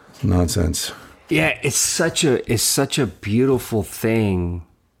 Nonsense. Yeah, it's such a beautiful thing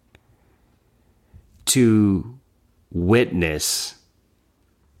to witness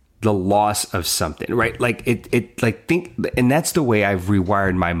the loss of something, right? Like and that's the way I've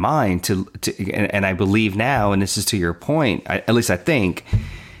rewired my mind to and I believe now, and this is to your point, at least I think,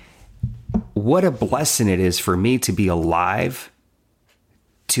 what a blessing it is for me to be alive,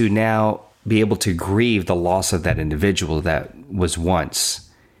 to now be able to grieve the loss of that individual that was once.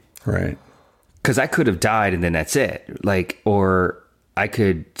 Right. Because I could have died and then that's it. Or I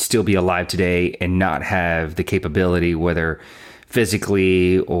could still be alive today and not have the capability, whether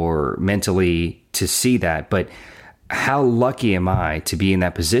physically or mentally, to see that. But how lucky am I to be in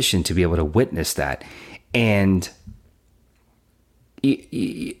that position to be able to witness that? And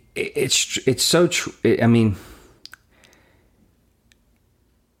it's so true.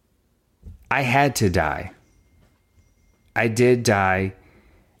 I had to die. I did die.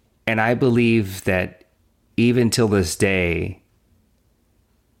 And I believe that even till this day,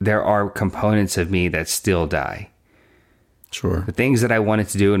 there are components of me that still die. Sure. The things that I wanted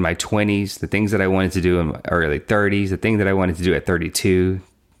to do in my 20s, the things that I wanted to do in my early 30s, the things that I wanted to do at 32,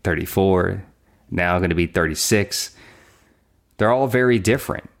 34, now going to be 36, they're all very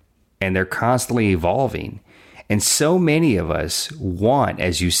different. And they're constantly evolving. And so many of us want,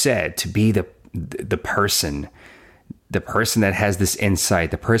 as you said, to be the person that has this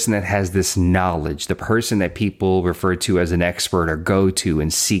insight, the person that has this knowledge, the person that people refer to as an expert or go to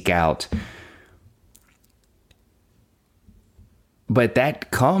and seek out. But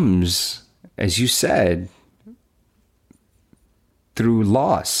that comes, as you said, through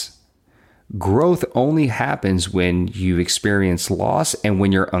loss. Growth only happens when you experience loss and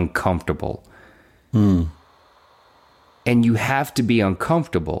when you're uncomfortable. And you have to be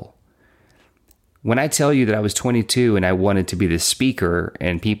uncomfortable. When I tell you that I was 22 and I wanted to be the speaker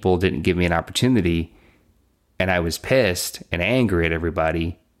and people didn't give me an opportunity and I was pissed and angry at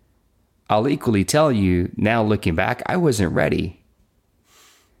everybody, I'll equally tell you now, looking back, I wasn't ready.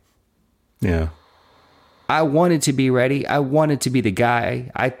 Yeah. I wanted to be ready. I wanted to be the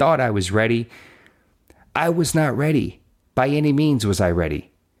guy. I thought I was ready. I was not ready. By any means was I ready.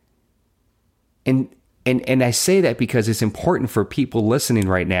 And I say that because it's important for people listening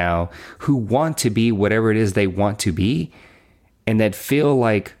right now who want to be whatever it is they want to be and that feel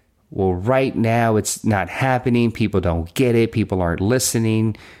like, well, right now it's not happening. People don't get it. People aren't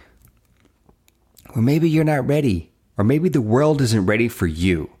listening. Or maybe you're not ready. Or maybe the world isn't ready for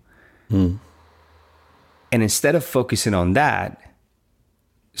you. And instead of focusing on that,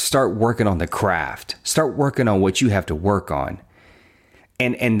 start working on the craft. Start working on what you have to work on.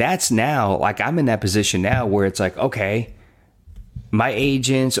 And that's now, like, I'm in that position now where it's like, okay, my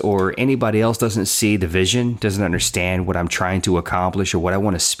agents or anybody else doesn't see the vision, doesn't understand what I'm trying to accomplish or what I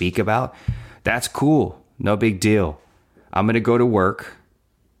want to speak about. That's cool. No big deal. I'm going to go to work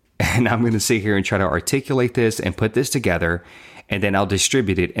and I'm going to sit here and try to articulate this and put this together, and then I'll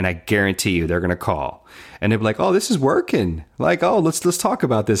distribute it. And I guarantee you they're going to call and they'll be like, oh, this is working. Like, oh, let's talk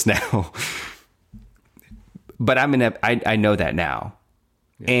about this now. But I know that now.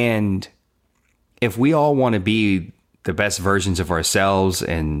 Yeah. And if we all want to be the best versions of ourselves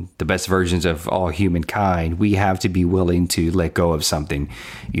and the best versions of all humankind, we have to be willing to let go of something.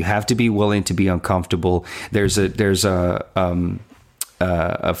 You have to be willing to be uncomfortable. There's a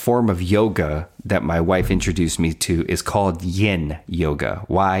form of yoga that my wife introduced me to. Is called Yin Yoga,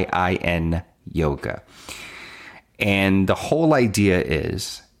 YIN yoga. And the whole idea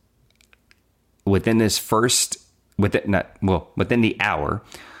is within the hour,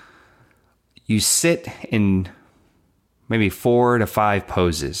 you sit in maybe 4 to 5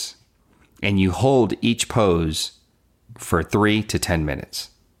 poses, and you hold each pose for 3 to 10 minutes.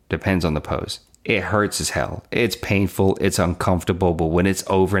 Depends on the pose. It hurts as hell. It's painful. It's uncomfortable. But when it's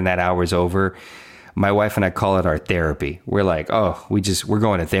over and that hour is over, my wife and I call it our therapy. We're like, oh, we're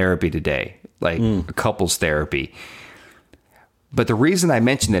going to therapy today, like a couples therapy. But the reason I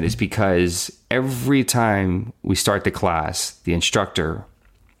mention it is because every time we start the class, the instructor,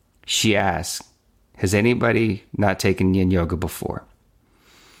 she asks, has anybody not taken yin yoga before?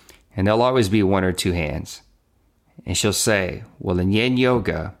 And there'll always be 1 or 2 hands. And she'll say, well, in yin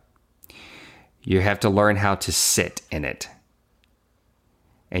yoga, you have to learn how to sit in it.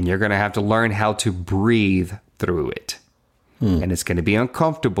 And you're going to have to learn how to breathe through it. And it's going to be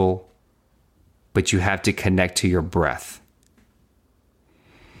uncomfortable, but you have to connect to your breath.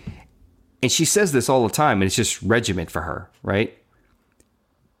 And she says this all the time, and it's just regiment for her, right?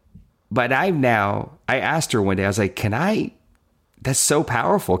 But I asked her one day, I was like, that's so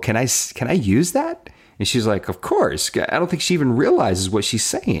powerful. Can I use that? And she's like, of course. I don't think she even realizes what she's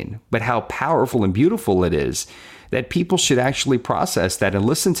saying, but how powerful and beautiful it is that people should actually process that and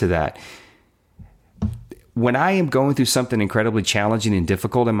listen to that. When I am going through something incredibly challenging and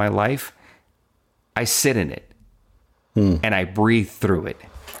difficult in my life, I sit in it and I breathe through it.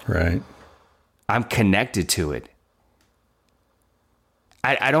 Right. I'm connected to it.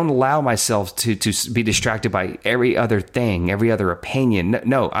 I don't allow myself to be distracted by every other thing, every other opinion.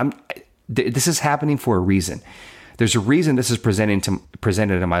 No, this is happening for a reason. There's a reason this is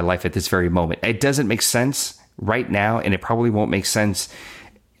presented in my life at this very moment. It doesn't make sense right now, and it probably won't make sense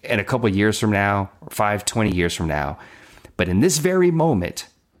in a couple of years from now, 5, 20 years from now. But in this very moment,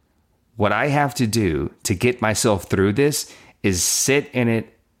 what I have to do to get myself through this is sit in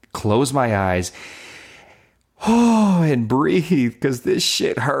it, close my eyes, and breathe, because this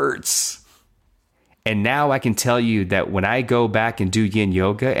shit hurts. And now I can tell you that when I go back and do yin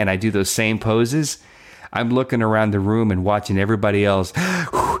yoga and I do those same poses, I'm looking around the room and watching everybody else.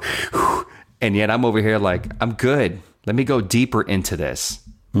 And yet I'm over here like, I'm good. Let me go deeper into this.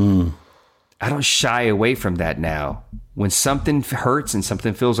 I don't shy away from that now. When something hurts and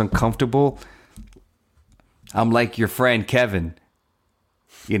something feels uncomfortable, I'm like your friend Kevin.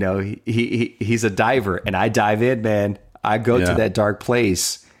 You know, he's a diver, and I dive in, man. I go to that dark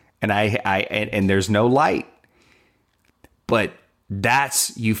place, and and there's no light. But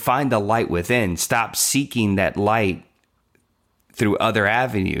you find the light within. Stop seeking that light through other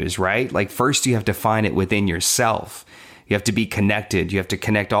avenues, right? Like, first you have to find it within yourself. You have to be connected. You have to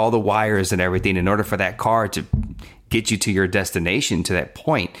connect all the wires and everything in order for that car to get you to your destination, to that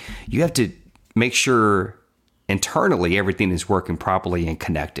point. You have to make sure internally everything is working properly and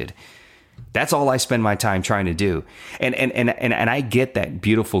connected. That's all I spend my time trying to do. And I get that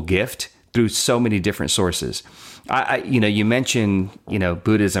beautiful gift through so many different sources. You mentioned,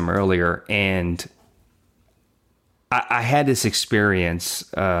 Buddhism earlier, and I had this experience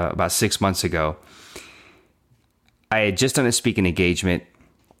about 6 months ago. I had just done a speaking engagement.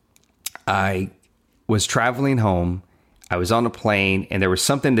 I was traveling home. I was on a plane, and there was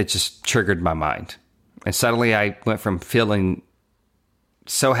something that just triggered my mind. And suddenly I went from feeling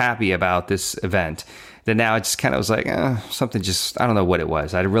so happy about this event that now I just kind of was like, something just, I don't know what it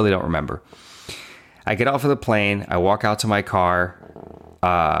was. I really don't remember. I get off of the plane. I walk out to my car.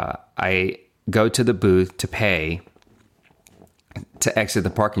 I go to the booth to pay to exit the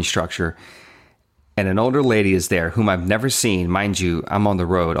parking structure. And an older lady is there whom I've never seen. Mind you, I'm on the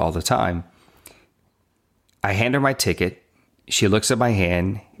road all the time. I hand her my ticket. She looks at my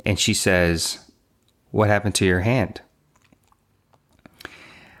hand and she says, "What happened to your hand?"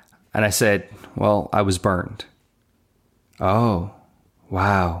 And I said, well, I was burned. Oh,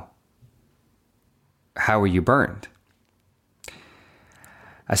 wow. How were you burned?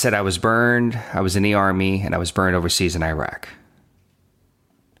 I said, I was burned. I was in the Army, and I was burned overseas in Iraq.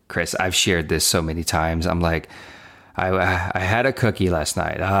 Chris, I've shared this so many times. I'm like, I had a cookie last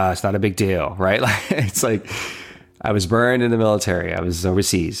night. It's not a big deal, right? It's like, I was burned in the military. I was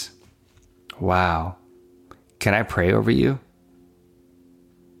overseas. Wow. Can I pray over you?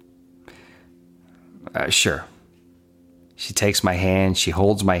 Sure. She takes my hand. She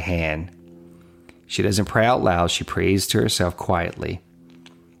holds my hand. She doesn't pray out loud. She prays to herself quietly.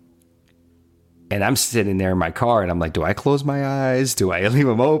 And I'm sitting there in my car and I'm like, do I close my eyes? Do I leave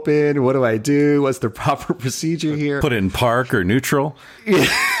them open? What do I do? What's the proper procedure here? Put it in park or neutral? Yeah,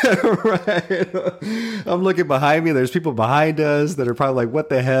 right. I'm looking behind me. There's people behind us that are probably like, what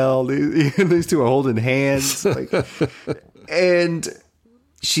the hell? These two are holding hands. And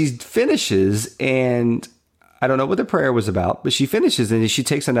she finishes, and I don't know what the prayer was about, but she finishes and she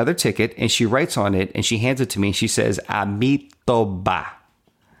takes another ticket and she writes on it and she hands it to me and she says, Amitoba.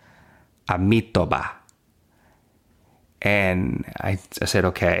 Amitoba. And I said,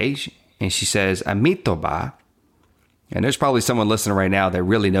 okay. And she says, Amitoba. And there's probably someone listening right now that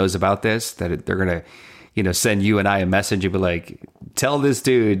really knows about this, that they're going to, send you and I a message and be like, tell this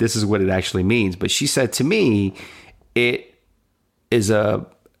dude, this is what it actually means. But she said to me, it is a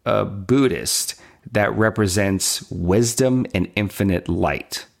Buddhist that represents wisdom and infinite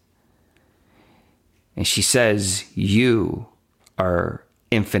light. And she says, you are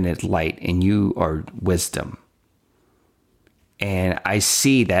infinite light and you are wisdom. And I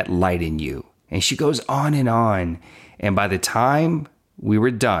see that light in you. And she goes on. And by the time we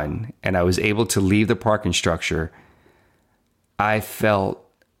were done and I was able to leave the parking structure, I felt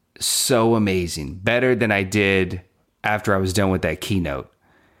so amazing, better than I did after I was done with that keynote.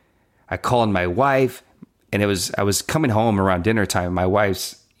 I called my wife, and I was coming home around dinner time. My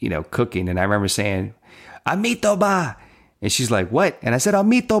wife's, cooking, and I remember saying, Amitoba. And she's like, what? And I said,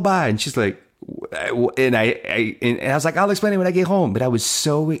 Amitoba. And she's like, and I was like, I'll explain it when I get home. But I was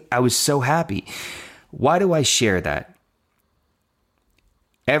so happy. Why do I share that?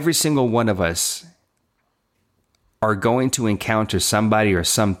 Every single one of us are going to encounter somebody or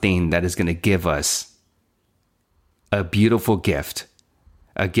something that is going to give us a beautiful gift.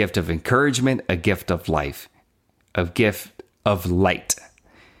 A gift of encouragement, a gift of life, a gift of light.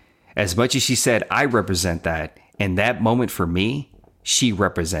 As much as she said, I represent that. In that moment for me, she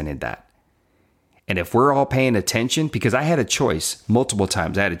represented that. And if we're all paying attention, because I had a choice multiple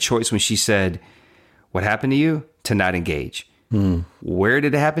times. I had a choice when she said, what happened to you? To not engage. Where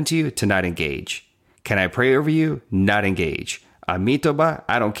did it happen to you? To not engage. Can I pray over you? Not engage. Amitoba,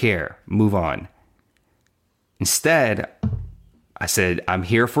 I don't care. Move on. Instead, I said, I'm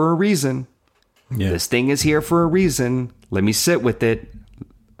here for a reason. Yeah. This thing is here for a reason. Let me sit with it.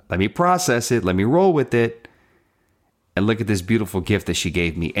 Let me process it. Let me roll with it. And look at this beautiful gift that she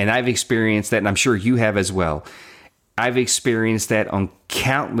gave me. And I've experienced that, and I'm sure you have as well. I've experienced that on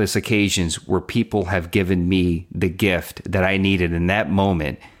countless occasions where people have given me the gift that I needed in that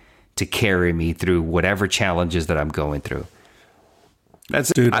moment to carry me through whatever challenges that I'm going through.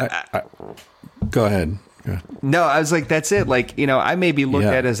 That's Dude, go ahead. Yeah. No, I was like, that's it. Like, I may be looked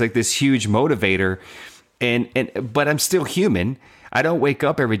at as like this huge motivator, but I'm still human. I don't wake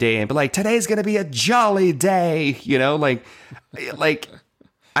up every day and be like, today's going to be a jolly day. Like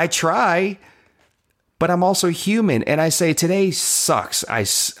I try, but I'm also human. And I say, today sucks.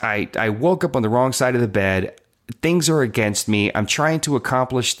 I woke up on the wrong side of the bed. Things are against me. I'm trying to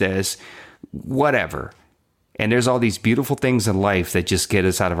accomplish this, whatever. And there's all these beautiful things in life that just get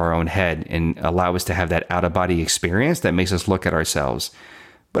us out of our own head and allow us to have that out-of-body experience that makes us look at ourselves.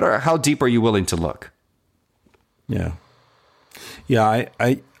 But how deep are you willing to look? Yeah. Yeah,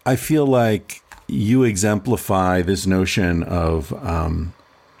 I feel like you exemplify this notion of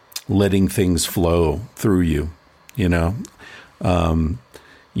letting things flow through you,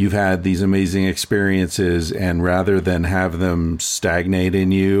 You've had these amazing experiences, and rather than have them stagnate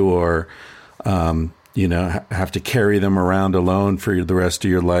in you or have to carry them around alone for the rest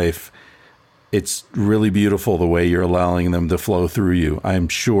of your life, it's really beautiful the way you're allowing them to flow through you. I'm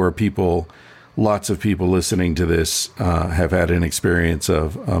sure lots of people listening to this have had an experience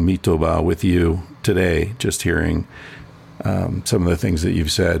of Amitoba with you today, just hearing some of the things that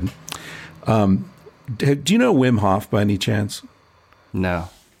you've said. Do you know Wim Hof by any chance? No.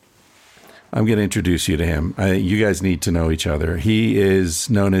 I'm going to introduce you to him. You guys need to know each other. He is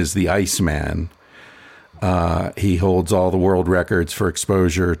known as the Iceman. He holds all the world records for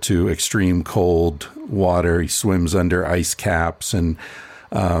exposure to extreme cold water. He swims under ice caps. And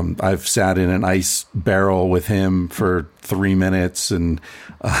I've sat in an ice barrel with him for 3 minutes, and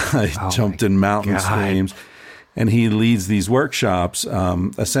I jumped in mountain streams. And he leads these workshops,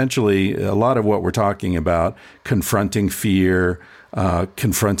 essentially a lot of what we're talking about, confronting fear,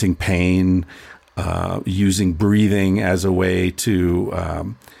 confronting pain, using breathing as a way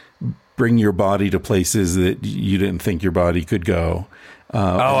to bring your body to places that you didn't think your body could go.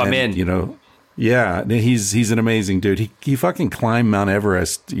 I'm in. You know, yeah, he's an amazing dude. He fucking climbed Mount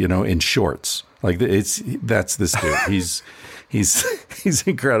Everest, you know, in shorts. Like that's this dude. He's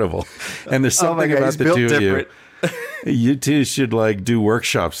incredible. And there's something about the two of you. You two should like do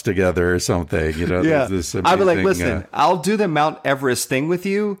workshops together or something. You know, yeah. This I'll be like, listen, I'll do the Mount Everest thing with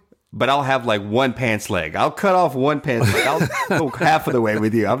you, but I'll have like one pants leg. I'll cut off one pants leg. I'll go half of the way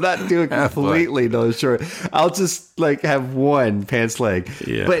with you. I'm not doing completely no short. I'll just like have one pants leg.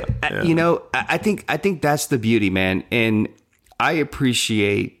 Yeah, but you know, I think that's the beauty, man. And I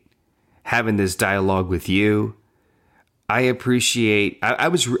appreciate having this dialogue with you. I appreciate. I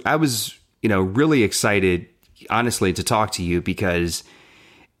was you know really excited, honestly, to talk to you because,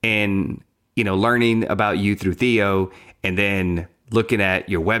 and you know, learning about you through Theo, and then looking at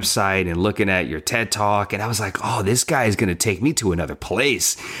your website and looking at your TED Talk, and I was like, oh, this guy is going to take me to another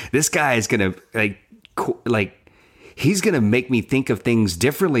place. This guy is going to like he's going to make me think of things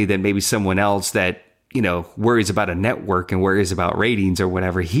differently than maybe someone else that, you know, worries about a network and worries about ratings or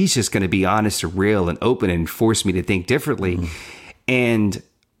whatever. He's just going to be honest and real and open and force me to think differently. And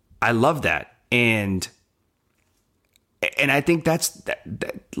I love that. And I think that's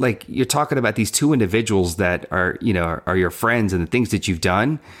like you're talking about these two individuals that are, you know, are your friends, and the things that you've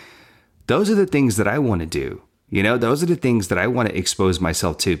done. Those are the things that I want to do. You know, those are the things that I want to expose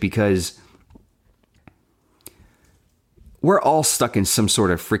myself to, because we're all stuck in some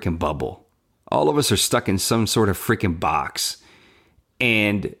sort of freaking bubble. All of us are stuck in some sort of freaking box.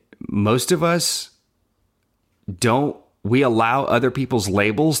 And most of us we allow other people's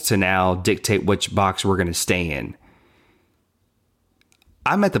labels to now dictate which box we're going to stay in.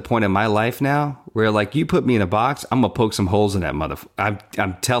 I'm at the point in my life now where, like, you put me in a box, I'm going to poke some holes in that motherfucker.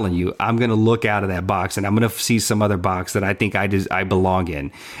 I'm telling you, I'm going to look out of that box and I'm going to see some other box that I think I belong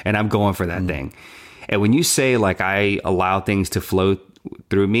in. And I'm going for that thing. And when you say, like, I allow things to flow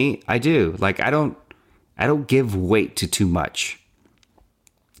through me, I do. Like, I don't give weight to too much,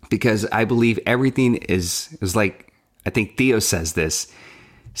 because I believe everything is like, I think Theo says this,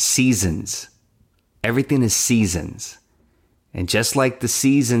 seasons. Everything is seasons. And just like the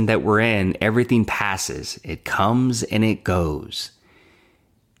season that we're in, everything passes. It comes and it goes.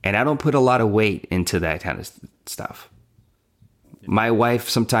 And I don't put a lot of weight into that kind of stuff. My wife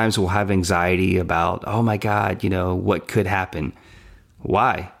sometimes will have anxiety about, oh my God, you know, what could happen?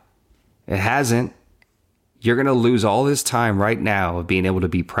 Why? It hasn't. You're going to lose all this time right now of being able to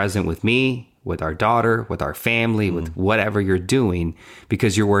be present with me, with our daughter, with our family, with whatever you're doing,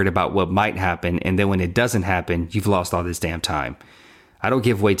 because you're worried about what might happen. And then when it doesn't happen, you've lost all this damn time. I don't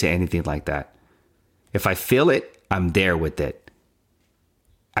give weight to anything like that. If I feel it, I'm there with it.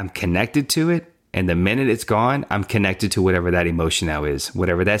 I'm connected to it. And the minute it's gone, I'm connected to whatever that emotion now is.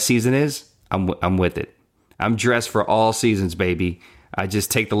 Whatever that season is, I'm with it. I'm dressed for all seasons, baby. I just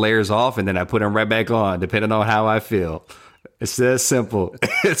take the layers off and then I put them right back on, depending on how I feel. It's that simple.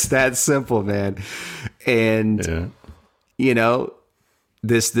 It's that simple, man. And, you know,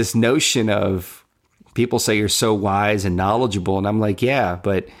 this notion of people say you're so wise and knowledgeable. And I'm like, yeah,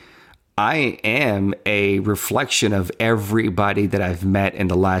 but I am a reflection of everybody that I've met in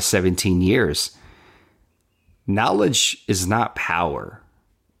the last 17 years. Knowledge is not power.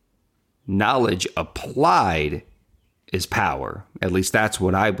 Knowledge applied is power. At least that's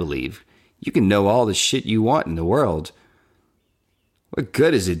what I believe. You can know all the shit you want in the world. What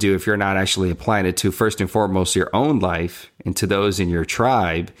good does it do if you're not actually applying it to, first and foremost, your own life and to those in your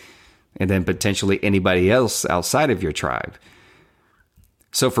tribe, and then potentially anybody else outside of your tribe?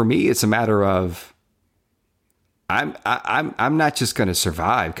 So for me, it's a matter of I'm not just going to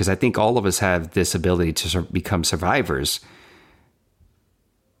survive, because I think all of us have this ability to become survivors.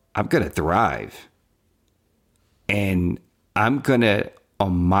 I'm going to thrive, and I'm going to,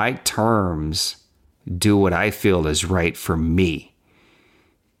 on my terms, do what I feel is right for me.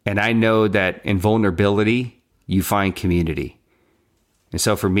 And I know that in vulnerability, you find community. And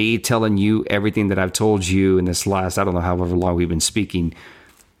so for me, telling you everything that I've told you in this last, I don't know however long we've been speaking,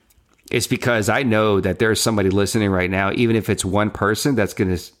 it's because I know that there's somebody listening right now, even if it's one person that's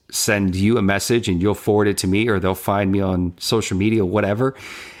going to send you a message and you'll forward it to me, or they'll find me on social media, whatever.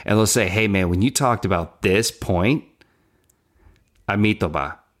 And they'll say, hey man, when you talked about this point, Amito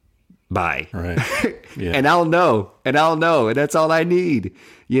ba, Bye. Right. Yeah. And I'll know. And that's all I need.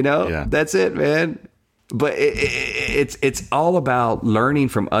 Yeah. That's it, man. But it's all about learning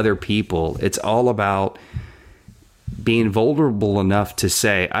from other people. It's all about being vulnerable enough to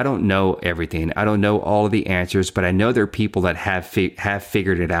say, I don't know everything. I don't know all of the answers, but I know there are people that have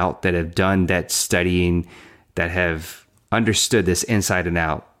figured it out, that have done that studying, that have understood this inside and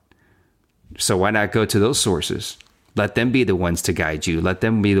out. So why not go to those sources? Let them be the ones to guide you. Let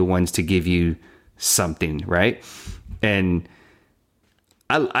them be the ones to give you something, right? And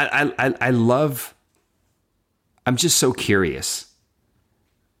I love, I'm just so curious.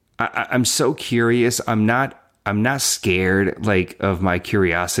 I'm so curious. I'm not scared of my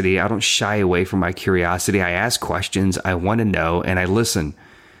curiosity. I don't shy away from my curiosity. I ask questions. I want to know, and I listen.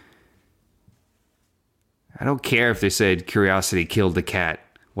 I don't care if they said curiosity killed the cat.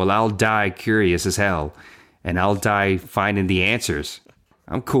 Well, I'll die curious as hell, and I'll die finding the answers.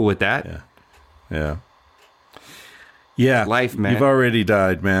 I'm cool with that. Yeah. Life, man. You've already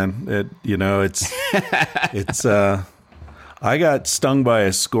died, man. It's I got stung by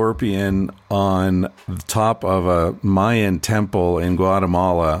a scorpion on the top of a Mayan temple in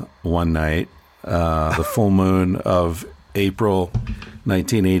Guatemala one night, the full moon of April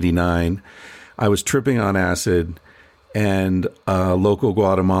 1989. I was tripping on acid, and a local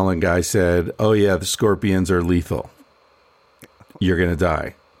Guatemalan guy said, "Oh yeah, the scorpions are lethal. You're going to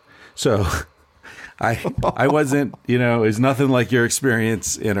die." So I wasn't, it's nothing like your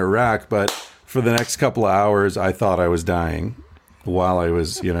experience in Iraq, but for the next couple of hours, I thought I was dying while I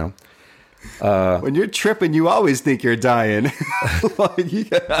was, when you're tripping, you always think you're dying.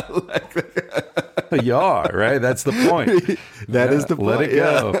 You are, right? That's the point. That is the point. Let it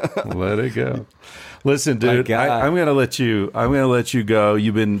go. Let it go. Listen, dude, I'm going to let you go.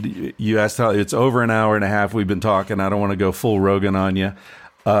 You asked how it's over an hour and a half. We've been talking. I don't want to go full Rogan on you.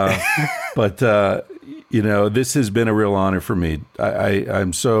 But this has been a real honor for me.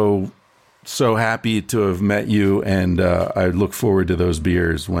 I'm so happy to have met you, and I look forward to those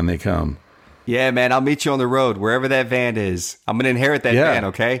beers when they come. Yeah, man, I'll meet you on the road wherever that van is. I'm gonna inherit that van,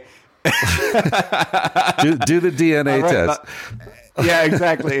 okay? do the DNA test. Yeah,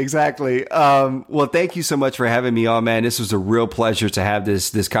 exactly. Well, thank you so much for having me on, man. This was a real pleasure to have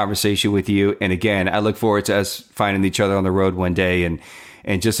this conversation with you. And again, I look forward to us finding each other on the road one day and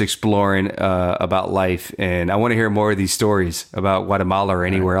just exploring about life. And I want to hear more of these stories about Guatemala or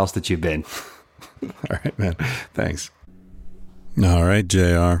anywhere else that you've been. All right, man. Thanks. All right,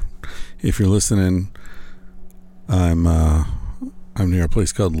 JR. If you're listening, I'm near a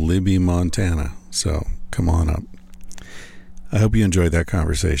place called Libby, Montana. So come on up. I hope you enjoyed that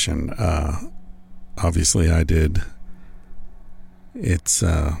conversation. Obviously, I did. It's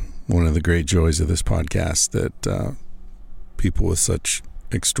one of the great joys of this podcast that people with such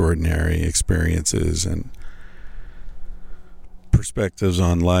extraordinary experiences and perspectives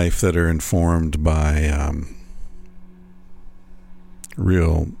on life that are informed by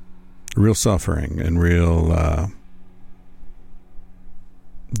real suffering and real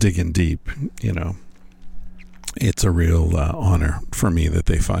digging deep, it's a real honor for me that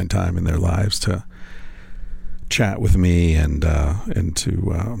they find time in their lives to chat with me and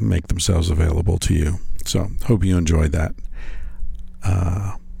to make themselves available to you. So hope you enjoyed that.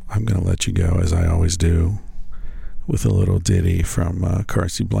 I'm going to let you go, as I always do, with a little ditty from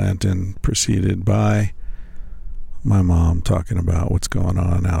Carsey Blanton, preceded by my mom talking about what's going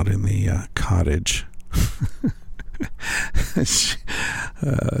on out in the cottage.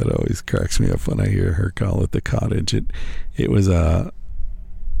 It always cracks me up when I hear her call it the cottage. It was a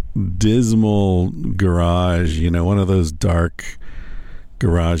dismal garage, one of those dark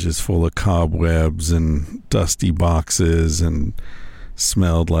garages full of cobwebs and dusty boxes, and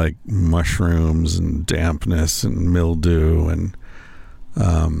smelled like mushrooms and dampness and mildew. And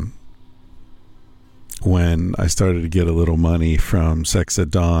when I started to get a little money from Sex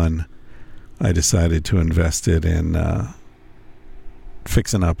at Dawn, I decided to invest it in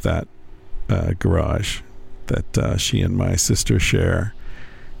fixing up that garage that she and my sister share,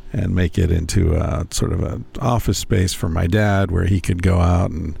 and make it into a sort of an office space for my dad, where he could go out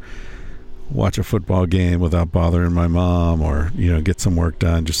and watch a football game without bothering my mom, or get some work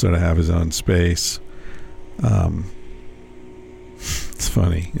done, just sort of have his own space. It's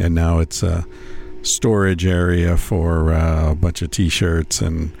funny. And now it's a storage area for a bunch of t-shirts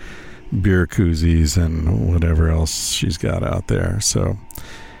and beer koozies and whatever else she's got out there. So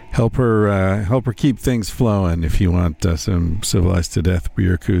help her keep things flowing if you want some Civilized to Death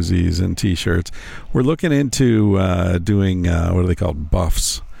beer koozies and t-shirts. We're looking into doing what are they called,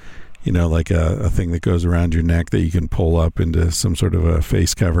 buffs, like a thing that goes around your neck that you can pull up into some sort of a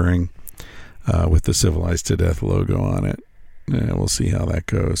face covering. with the Civilized to Death logo on it. We'll see how that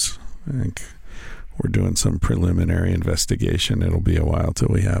goes. I think we're doing some preliminary investigation. It'll be a while till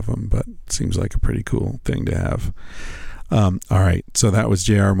we have them, but it seems like a pretty cool thing to have. All right, so that was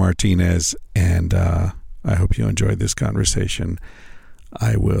J.R. Martinez, and I hope you enjoyed this conversation.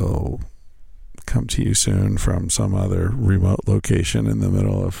 I will come to you soon from some other remote location in the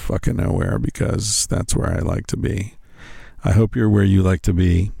middle of fucking nowhere, because that's where I like to be. I hope you're where you like to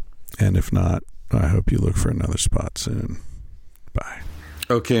be, and if not, I hope you look for another spot soon. Bye.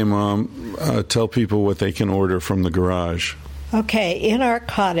 Okay, Mom, tell people what they can order from the garage. Okay, in our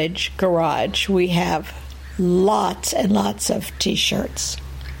cottage garage, we have lots and lots of T-shirts.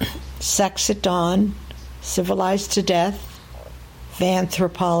 Sex at Dawn, Civilized to Death,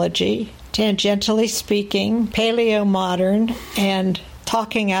 Vanthropology, Tangentially Speaking, Paleo Modern, and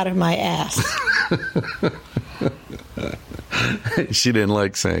Talking Out of My Ass. She didn't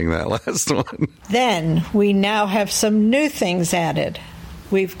like saying that last one. Then we now have some new things added.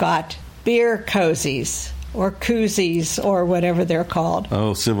 We've got beer cozies, or koozies, or whatever they're called.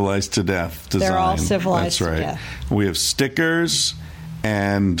 Oh, Civilized to Death design. They're all civilized That's right. to death. We have stickers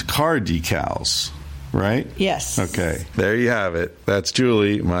and car decals, right? Yes. Okay, there you have it. That's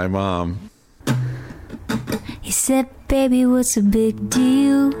Julie, my mom. He said, baby, what's a big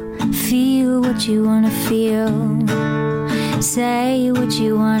deal? Feel what you want to feel. Say what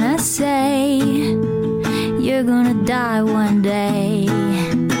you want to say. You're gonna die one day.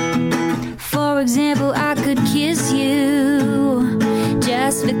 For example, I could kiss you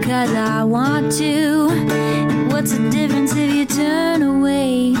just because I want to. What's the difference if you turn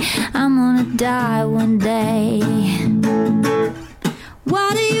away? I'm gonna die one day.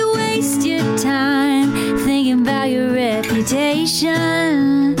 Why do you waste your time thinking about your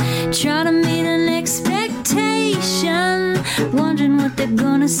reputation? Trying to meet an expectation, wondering what they're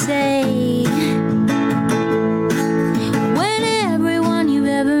gonna say. When everyone you've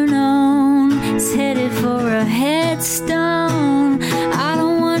ever known is headed for a headstone. I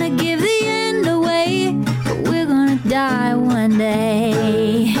don't wanna give the end away, but we're gonna die one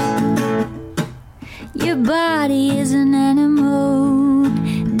day. Your body is an animal,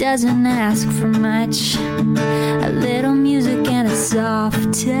 doesn't ask for much. A little music and a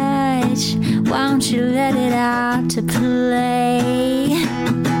soft touch. Why don't you let it out to play?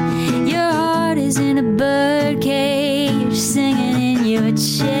 Your heart is in a bird cage, singing in your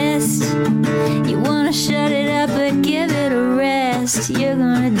chest. You wanna shut it up but give it a rest. You're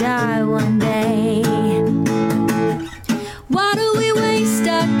gonna die one day. Why do we waste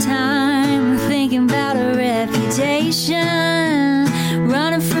our time thinking about a reputation?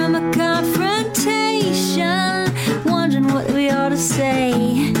 Running from a confrontation, wondering what we ought to say.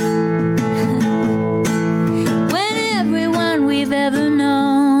 When everyone we've ever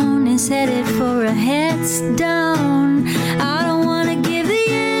known is headed for a headstone. I don't want to give the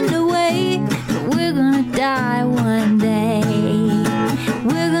end away, but we're gonna die one day.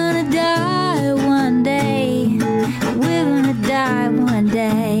 We're gonna die one day. We're gonna die one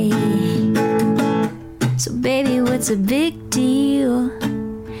day. So baby, what's a big deal?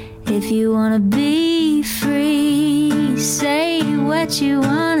 If you wanna be free, say what you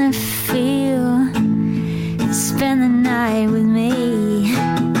wanna feel. Spend the night with me.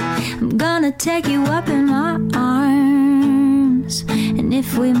 I'm gonna take you up in my arms, and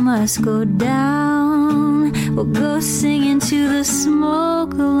if we must go down, we'll go singing to the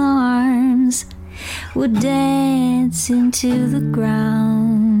smoke alarms. We'll dance into the ground.